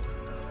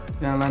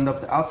 You're gonna line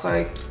up the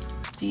outside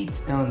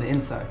teeth and on the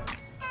inside,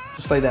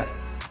 just like that.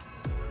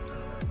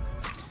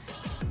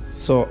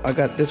 So I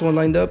got this one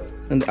lined up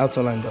and the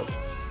outside lined up.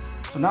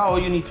 So now all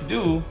you need to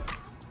do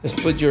is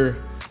put your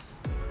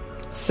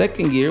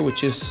second gear,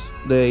 which is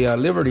the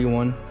Liberty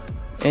one,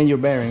 and your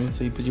bearing.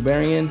 So you put your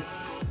bearing in,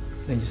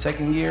 then your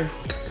second gear,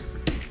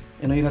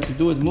 and all you have to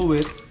do is move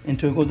it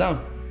until it goes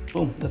down.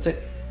 Boom, that's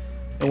it.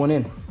 It went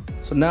in.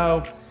 So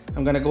now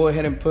I'm gonna go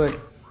ahead and put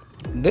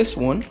this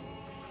one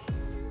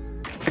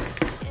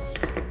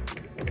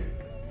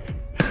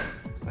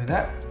like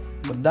that.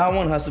 But that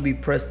one has to be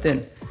pressed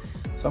in.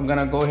 So I'm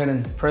gonna go ahead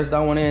and press that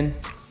one in,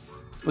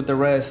 put the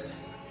rest,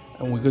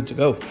 and we're good to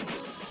go.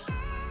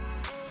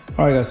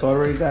 All right guys, so I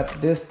already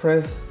got this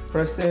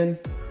pressed in,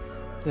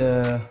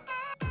 the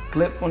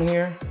clip on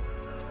here,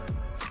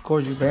 of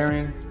course your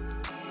bearing,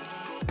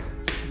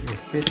 your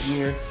fifth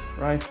gear,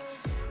 right?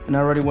 And I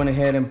already went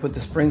ahead and put the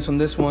springs on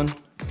this one.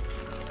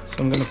 So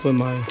I'm gonna put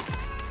my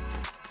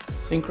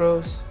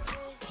synchros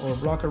or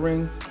blocker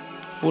rings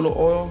full of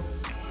oil.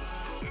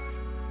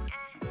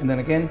 And then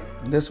again,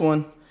 this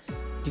one,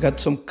 you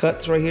got some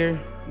cuts right here.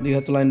 You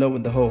have to line up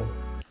with the hole.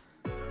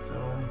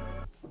 So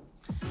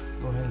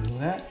go ahead and do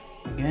that.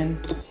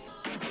 Again,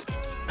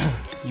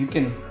 you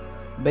can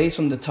base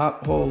on the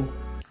top hole,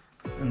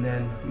 and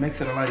then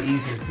makes it a lot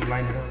easier to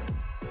line it up.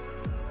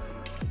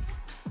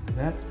 Like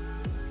that.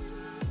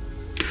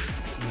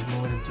 You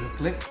move it into a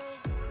clip.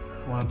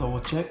 Want to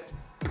double check.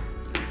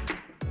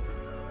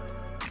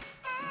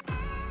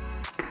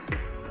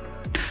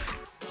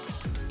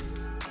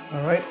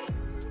 All right,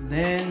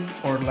 then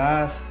our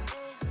last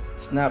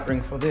snap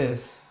ring for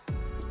this.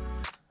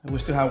 We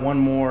still have one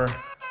more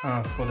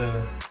for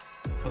the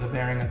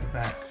bearing at the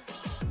back.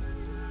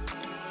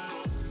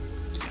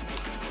 So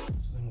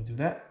then we'll do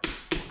that.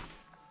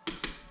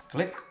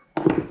 Click,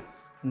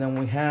 and then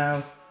we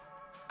have.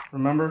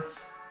 Remember,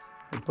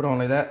 we put it on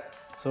like that.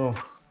 So,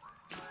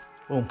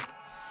 boom.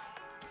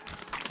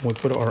 We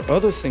put our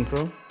other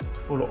synchro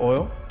full of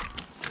oil.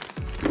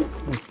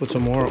 Let's put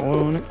some more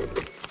oil on it.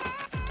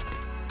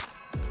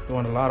 You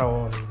want a lot of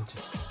oil, you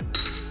just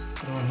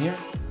put it on here,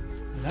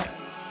 like that.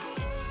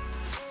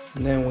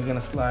 And then we're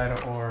gonna slide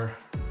our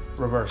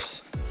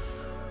reverse,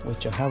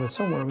 which I have it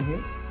somewhere over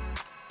here.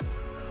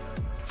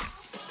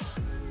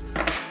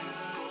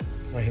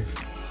 Right here,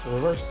 so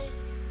reverse.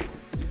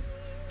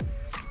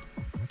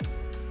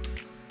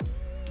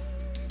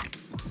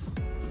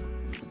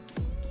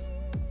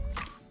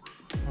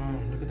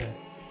 Look at that.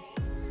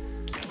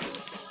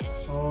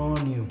 All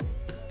new.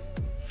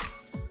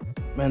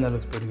 Man, that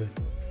looks pretty good.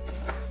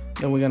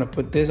 Then we're gonna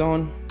put this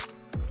on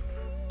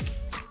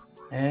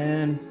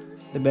and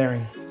the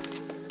bearing.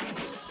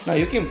 Now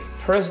you can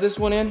press this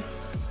one in,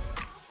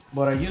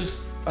 but I use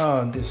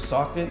this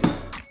socket,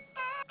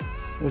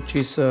 which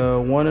is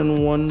 1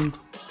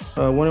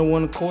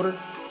 1/4,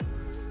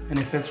 and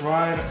it fits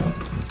right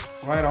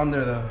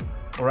under the,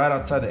 or right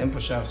outside the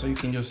input shaft, so you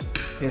can just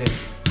hit it.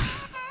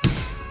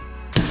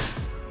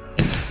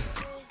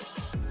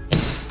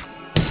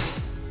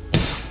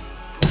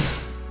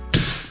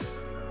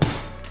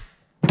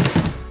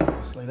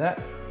 Like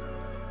that.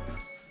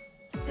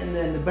 And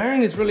then the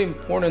bearing is really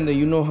important that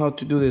you know how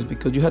to do this,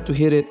 because you have to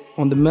hit it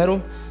on the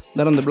metal,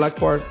 not on the black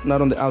part,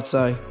 not on the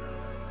outside,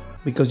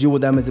 because you will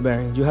damage the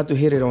bearing. You have to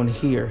hit it on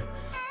here,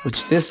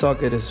 which this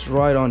socket is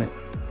right on it.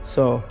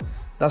 So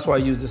that's why I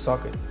use this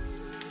socket.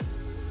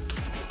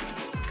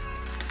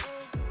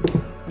 I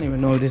don't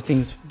even know if this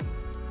thing's,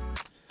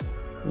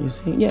 you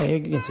see? Yeah,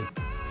 you can see.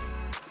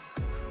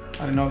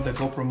 I don't know if the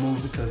GoPro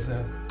moved because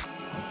the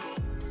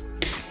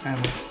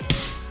camera.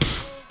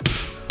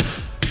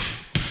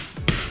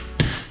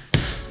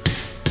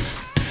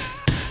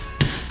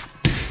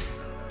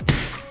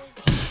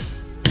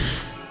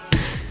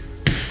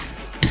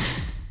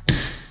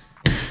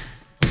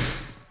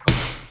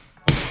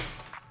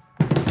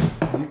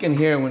 You can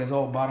hear it when it's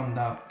all bottomed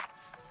out.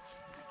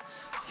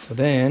 So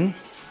then,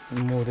 let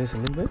me move this a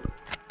little bit.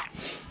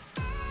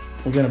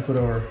 We're gonna put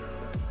our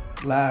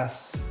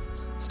last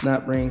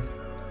snap ring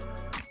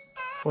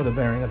for the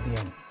bearing at the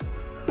end.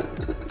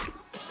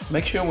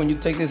 Make sure when you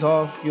take this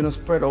off, you don't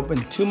spread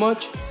open too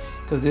much,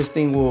 because this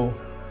thing will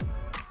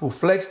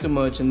flex too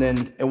much and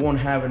then it won't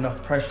have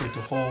enough pressure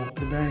to hold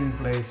the bearing in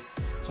place.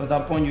 So at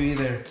that point, you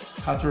either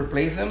have to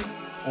replace them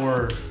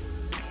or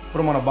put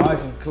them on a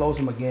box and close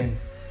them again,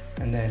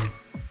 and then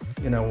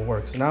you know it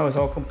works. So now it's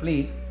all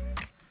complete.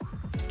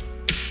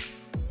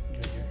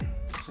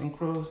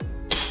 Synchros.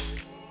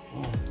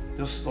 Oh,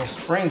 those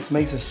springs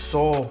makes it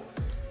so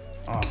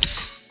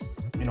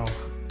you know,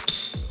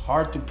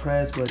 hard to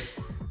press, but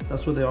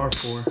that's what they are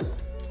for.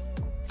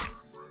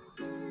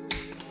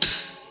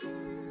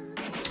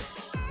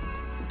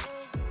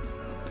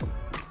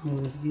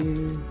 Move this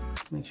gear,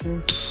 make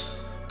sure.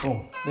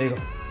 Boom, there you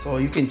go. So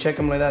you can check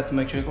them like that to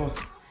make sure it goes,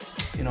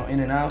 you know,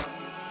 in and out.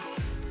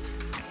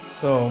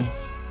 So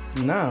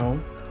now,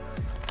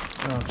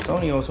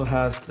 Tony also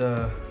has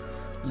the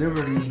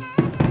Liberty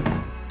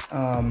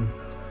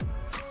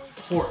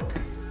fork,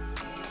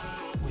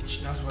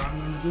 which that's what I'm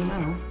gonna do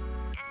now.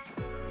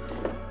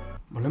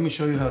 But let me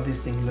show you how this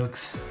thing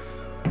looks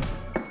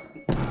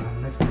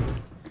next to the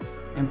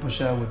input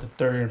shaft with the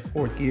 3rd and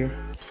 4th gear.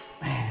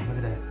 Man, look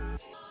at that.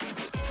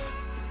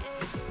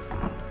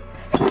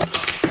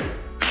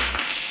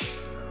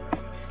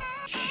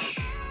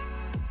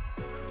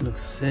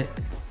 Looks sick.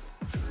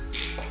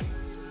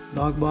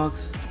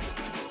 DogBox,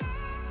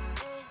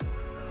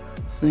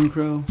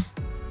 synchro.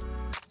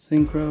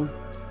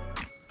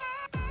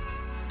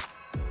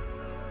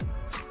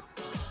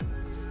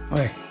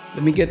 Okay,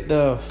 let me get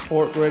the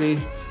fork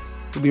ready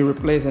to be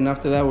replaced, and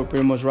after that we'll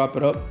pretty much wrap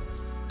it up.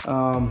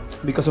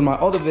 Because in my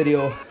other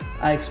video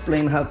I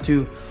explained how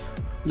to,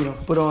 you know,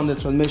 put on the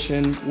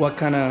transmission, what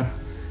kind of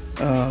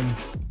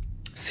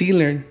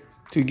sealant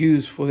to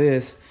use for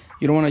this.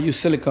 You don't want to use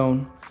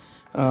silicone.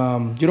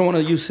 You don't want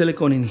to use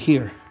silicone in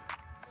here.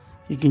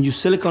 You can use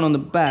silicone on the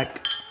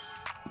back,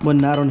 but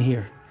not on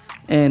here,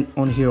 and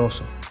on here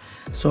also.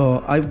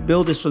 So I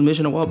built this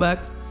transmission a while back,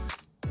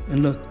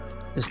 and look,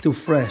 it's still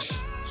fresh.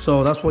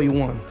 So that's what you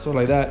want. So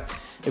like that,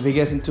 if it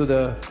gets into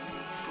the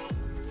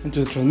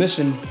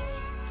transmission,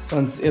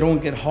 since it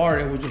don't get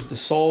hard, it will just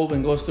dissolve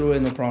and goes through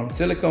it, no problem.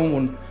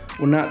 Silicone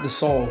will not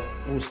dissolve.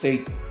 It will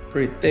stay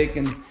pretty thick,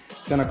 and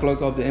it's gonna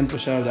clog up the input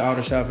shaft, the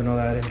outer shaft, and all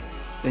that, and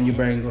then your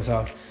bearing goes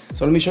out.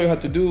 So let me show you how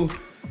to do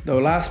the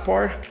last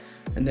part,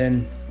 and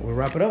then we'll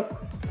wrap it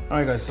up. All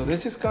right, guys, so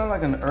this is kind of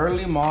like an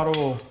early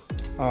model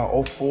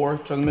 04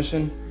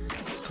 transmission,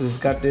 because it's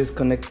got this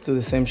connected to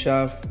the same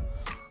shaft.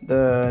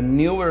 The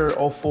newer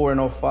 04 and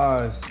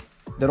 05s,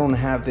 they don't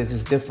have this,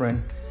 it's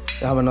different.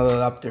 They have another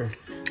adapter.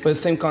 But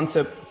same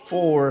concept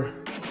for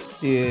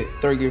the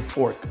third gear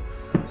fork.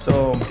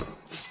 So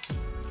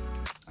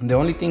the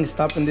only thing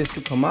stopping this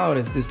to come out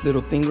is this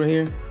little thing right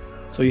here.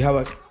 So you have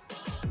a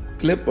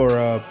clip or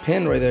a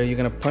pin right there. You're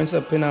gonna punch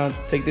that pin out,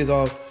 take this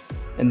off,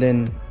 and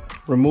then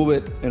remove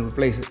it and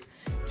replace it.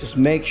 Just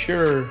make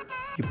sure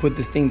you put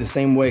this thing the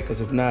same way, because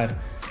if not,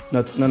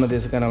 none of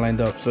this is gonna line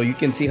up. So you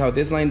can see how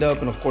this lined up,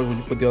 and of course when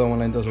you put the other one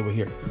lined up over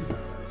here.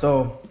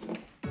 So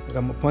I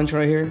got my punch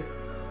right here.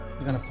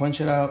 I'm gonna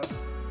punch it out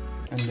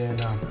and then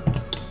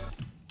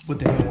put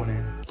the new one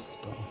in.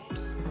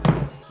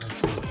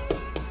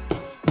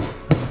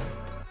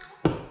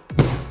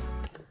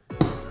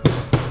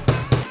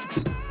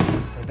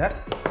 Like that.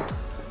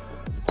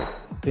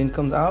 Pin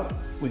comes out.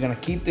 We're gonna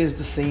keep this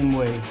the same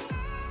way.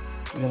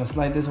 We're gonna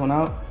slide this one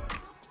out.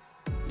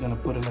 We're gonna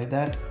put it like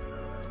that.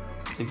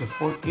 Take the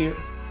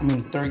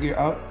third gear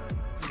out,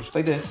 just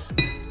like this.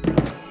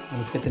 And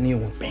let's get the new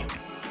one. Bam.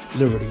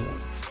 Liberty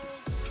one.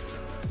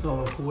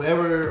 So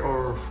whoever,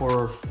 or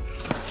for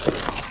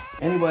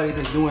anybody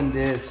that's doing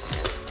this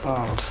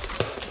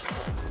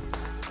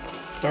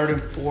 3rd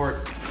and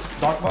 4th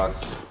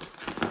DogBox,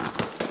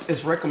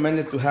 it's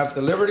recommended to have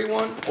the Liberty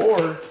one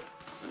or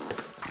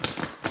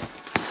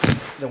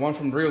the one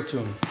from Real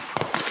Tune.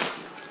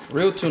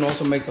 Real Tune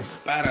also makes a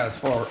badass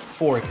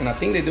fork, and I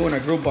think they're doing a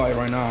group buy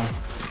right now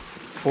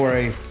for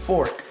a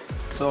fork.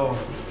 So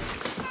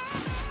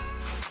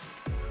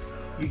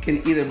you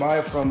can either buy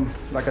it from,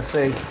 like I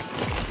say,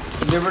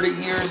 Liberty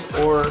Gears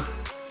or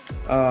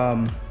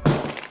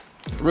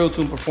Real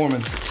Tune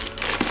Performance.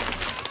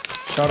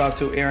 Shout out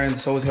to Aaron,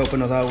 he's always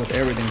helping us out with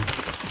everything.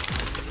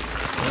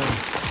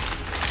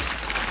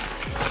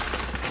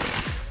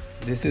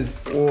 So, this is,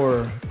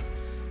 or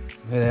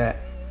look at that.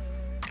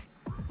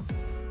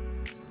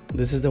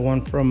 This is the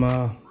one from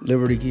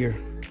Liberty Gear.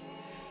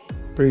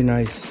 Pretty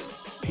nice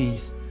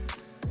piece.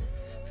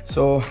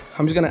 So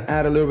I'm just gonna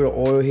add a little bit of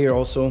oil here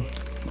also,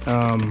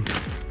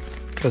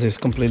 because it's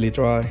completely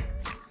dry.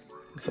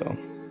 So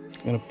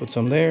I'm gonna put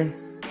some there.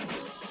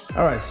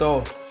 All right,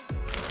 so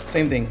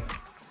same thing.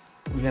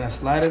 We're gonna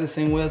slide it the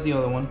same way as the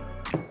other one.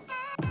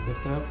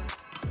 Lift it up.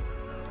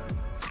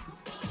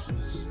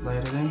 Just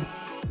slide it in.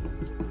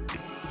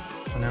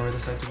 Whenever I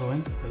decide to go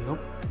in, there you go.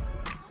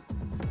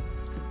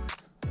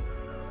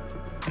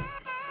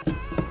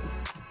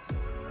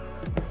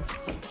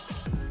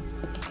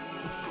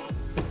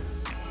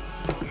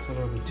 It's a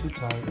little bit too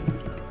tight.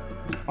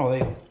 Oh, there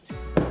you go.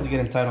 It's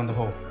getting tight on the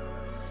hole.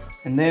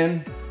 And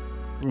then,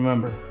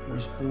 remember, we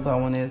just pull that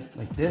one in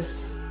like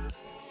this.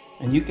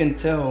 And you can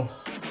tell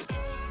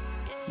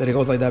that it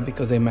goes like that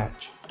because they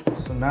match.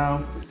 So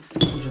now, we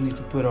just need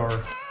to put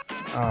our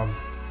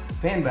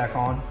pan back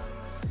on,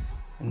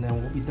 and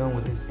then we'll be done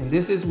with this. And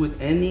this is with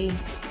any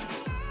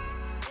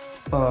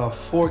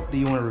fork that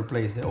you want to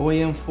replace. The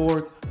OEM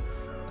fork,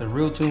 the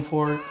Real Tune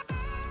fork,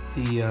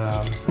 the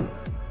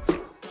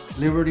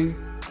Liberty,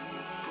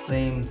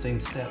 same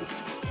step.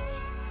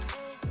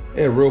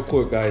 Hey, real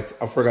quick guys,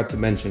 I forgot to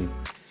mention.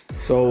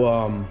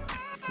 So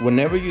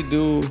whenever you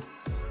do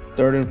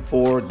 3rd and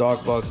 4th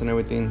DogBox and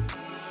everything,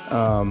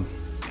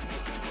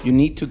 you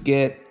need to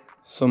get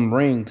some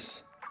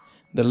rings.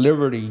 The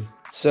Liberty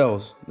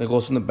sells that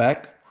goes in the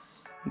back,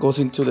 goes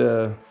into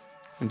the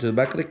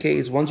back of the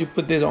case. Once you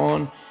put this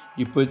on,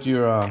 you put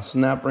your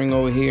snap ring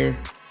over here,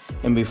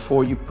 and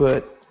before you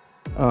put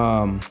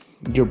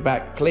your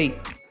back plate,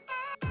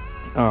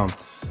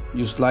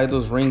 you slide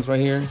those rings right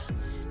here,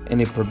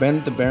 and it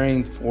prevents the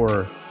bearing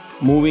for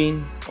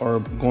moving or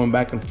going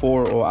back and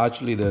forth, or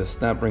actually the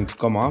snap ring to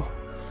come off.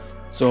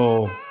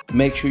 So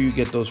make sure you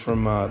get those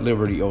from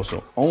Liberty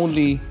also.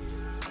 Only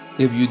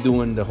if you're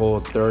doing the whole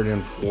 3rd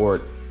and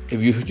 4th.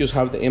 If you just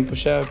have the input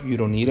shaft, you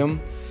don't need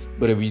them.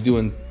 But if you're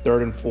doing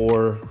 3rd and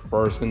 4th,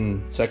 1st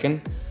and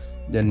 2nd,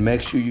 then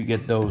make sure you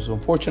get those. So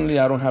unfortunately,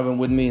 I don't have them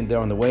with me and they're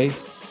on the way.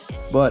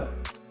 But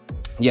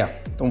yeah,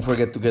 don't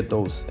forget to get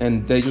those.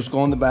 And they just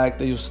go on the back,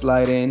 they just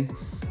slide in.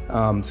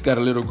 It's got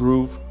a little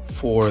groove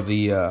for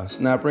the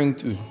snap ring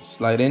to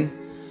slide in.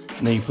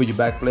 And then you put your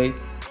back plate,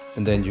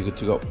 and then you're good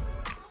to go.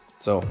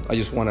 So I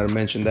just wanted to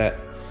mention that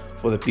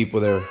for the people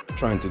that are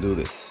trying to do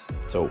this.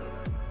 So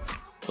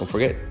don't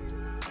forget.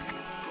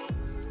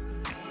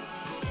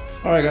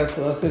 All right, guys,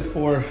 so that's it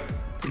for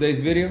today's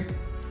video.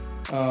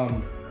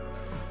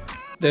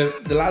 The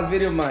last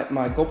video, my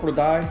GoPro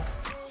died,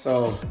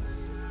 so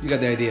you got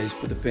the idea. Just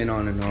put the pin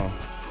on and all.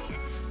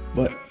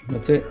 But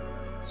that's it.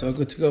 So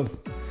good to go.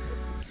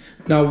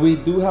 Now we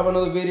do have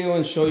another video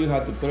and show you how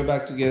to put it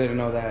back together and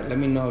all that. Let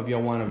me know if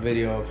y'all want a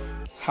video of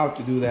how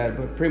to do that,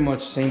 but pretty much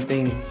same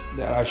thing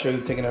that I showed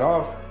you, taking it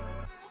off,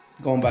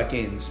 going back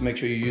in. Just make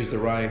sure you use the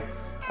right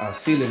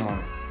sealant on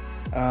it.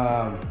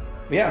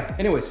 But yeah,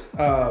 anyways,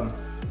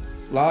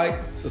 like,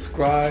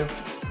 subscribe,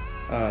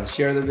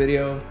 share the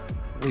video.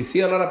 We see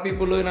a lot of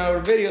people looking at our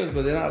videos,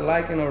 but they're not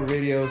liking our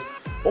videos,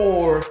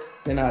 or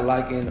they're not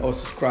liking or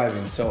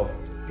subscribing. So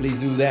please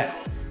do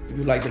that if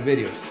you like the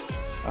videos.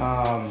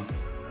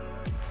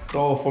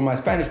 So for my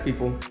Spanish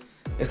people,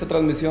 esta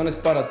transmisión es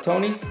para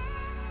Tony,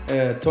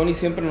 Tony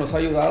siempre nos ha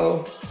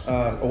ayudado,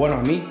 o bueno,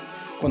 a mí,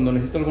 cuando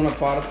necesito alguna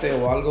parte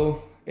o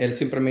algo, él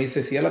siempre me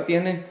dice, si él la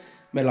tiene,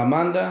 me la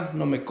manda,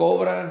 no me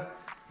cobra,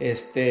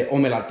 o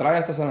me la trae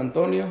hasta San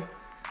Antonio.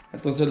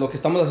 Entonces lo que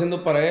estamos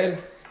haciendo para él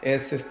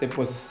es,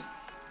 pues,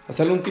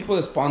 hacerle un tipo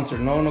de sponsor,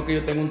 no que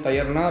yo tenga un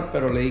taller, nada,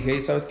 pero le dije,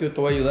 hey, ¿sabes qué? Yo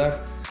te voy a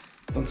ayudar.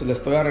 Entonces le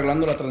estoy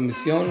arreglando la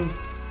transmisión,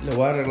 le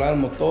voy a arreglar el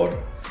motor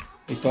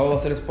y todo va a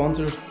ser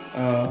sponsor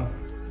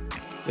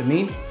de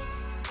mí.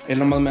 Él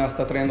nomás me va a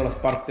estar trayendo las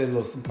partes,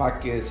 los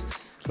empaques,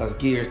 las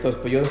gears, todo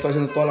eso. Pues yo le estoy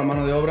haciendo toda la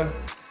mano de obra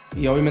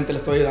y obviamente le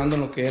estoy ayudando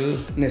en lo que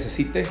él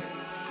necesite.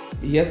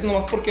 Y es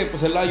nomás porque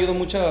pues él ayuda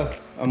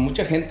a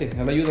mucha gente,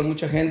 él ayuda a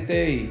mucha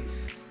gente y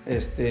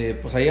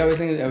pues ahí a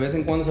vez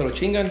en cuando se lo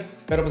chingan,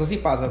 pero pues así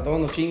pasa, a todos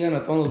nos chingan,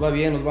 a todos nos va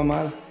bien, nos va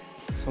mal,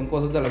 son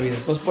cosas de la vida.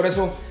 Entonces por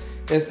eso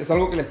es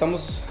algo que le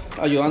estamos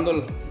ayudando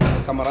al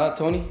camarada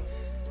Tony.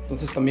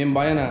 Entonces también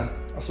vayan a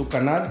su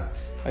canal,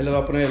 ahí les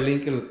voy a poner el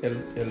link,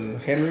 el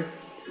Henry.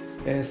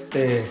 Es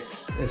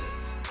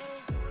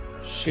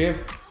Shift,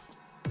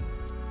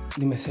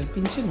 ni me sé el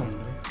pinche nombre.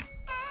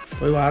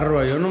 Estoy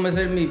barro, yo no me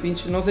sé mi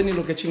pinche, no sé ni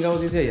lo que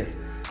chingados dice ella,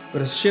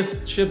 pero es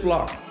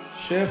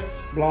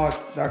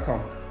shiftblog.com,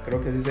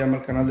 creo que así se llama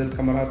el canal del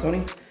camarada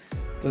Tony.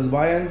 Entonces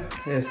vayan,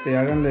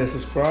 háganle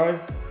subscribe,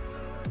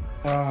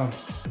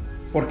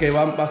 porque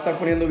va a estar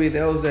poniendo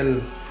videos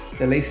del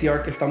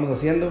ACR que estamos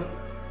haciendo,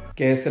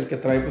 que es el que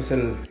trae pues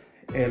el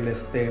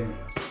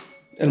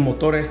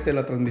motor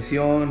la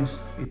transmisión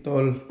y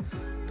todo el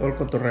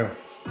cotorreo.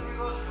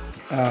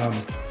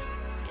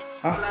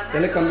 Ya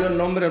le cambió el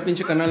nombre al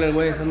pinche canal el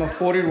güey, se llama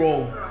 40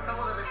 Roll.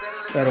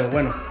 Pero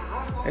bueno,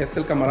 este es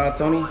el camarada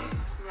Tony.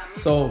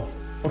 So,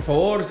 por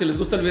favor, si les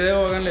gusta el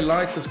video, háganle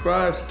like,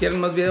 subscribe. Si quieren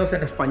más videos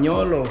en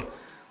español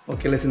o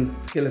que les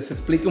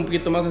explique un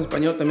poquito más en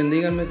español, también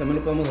díganme, también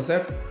lo podemos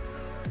hacer.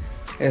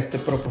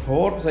 Pero por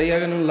favor, pues ahí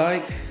hagan un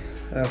like,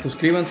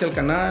 suscríbanse al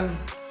canal,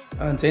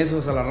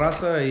 enséñenselos a la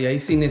raza. Y ahí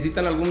si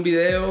necesitan algún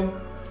video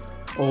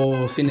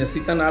o si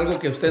necesitan algo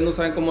que ustedes no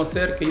saben cómo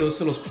hacer,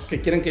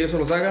 que quieren que yo se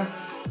los haga,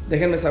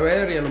 déjenme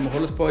saber y a lo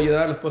mejor les puedo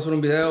ayudar, les puedo hacer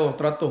un video o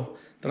trato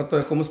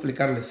de cómo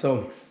explicarles.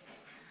 So,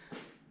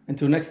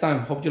 until next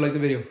time, hope you like the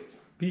video.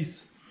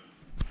 Peace.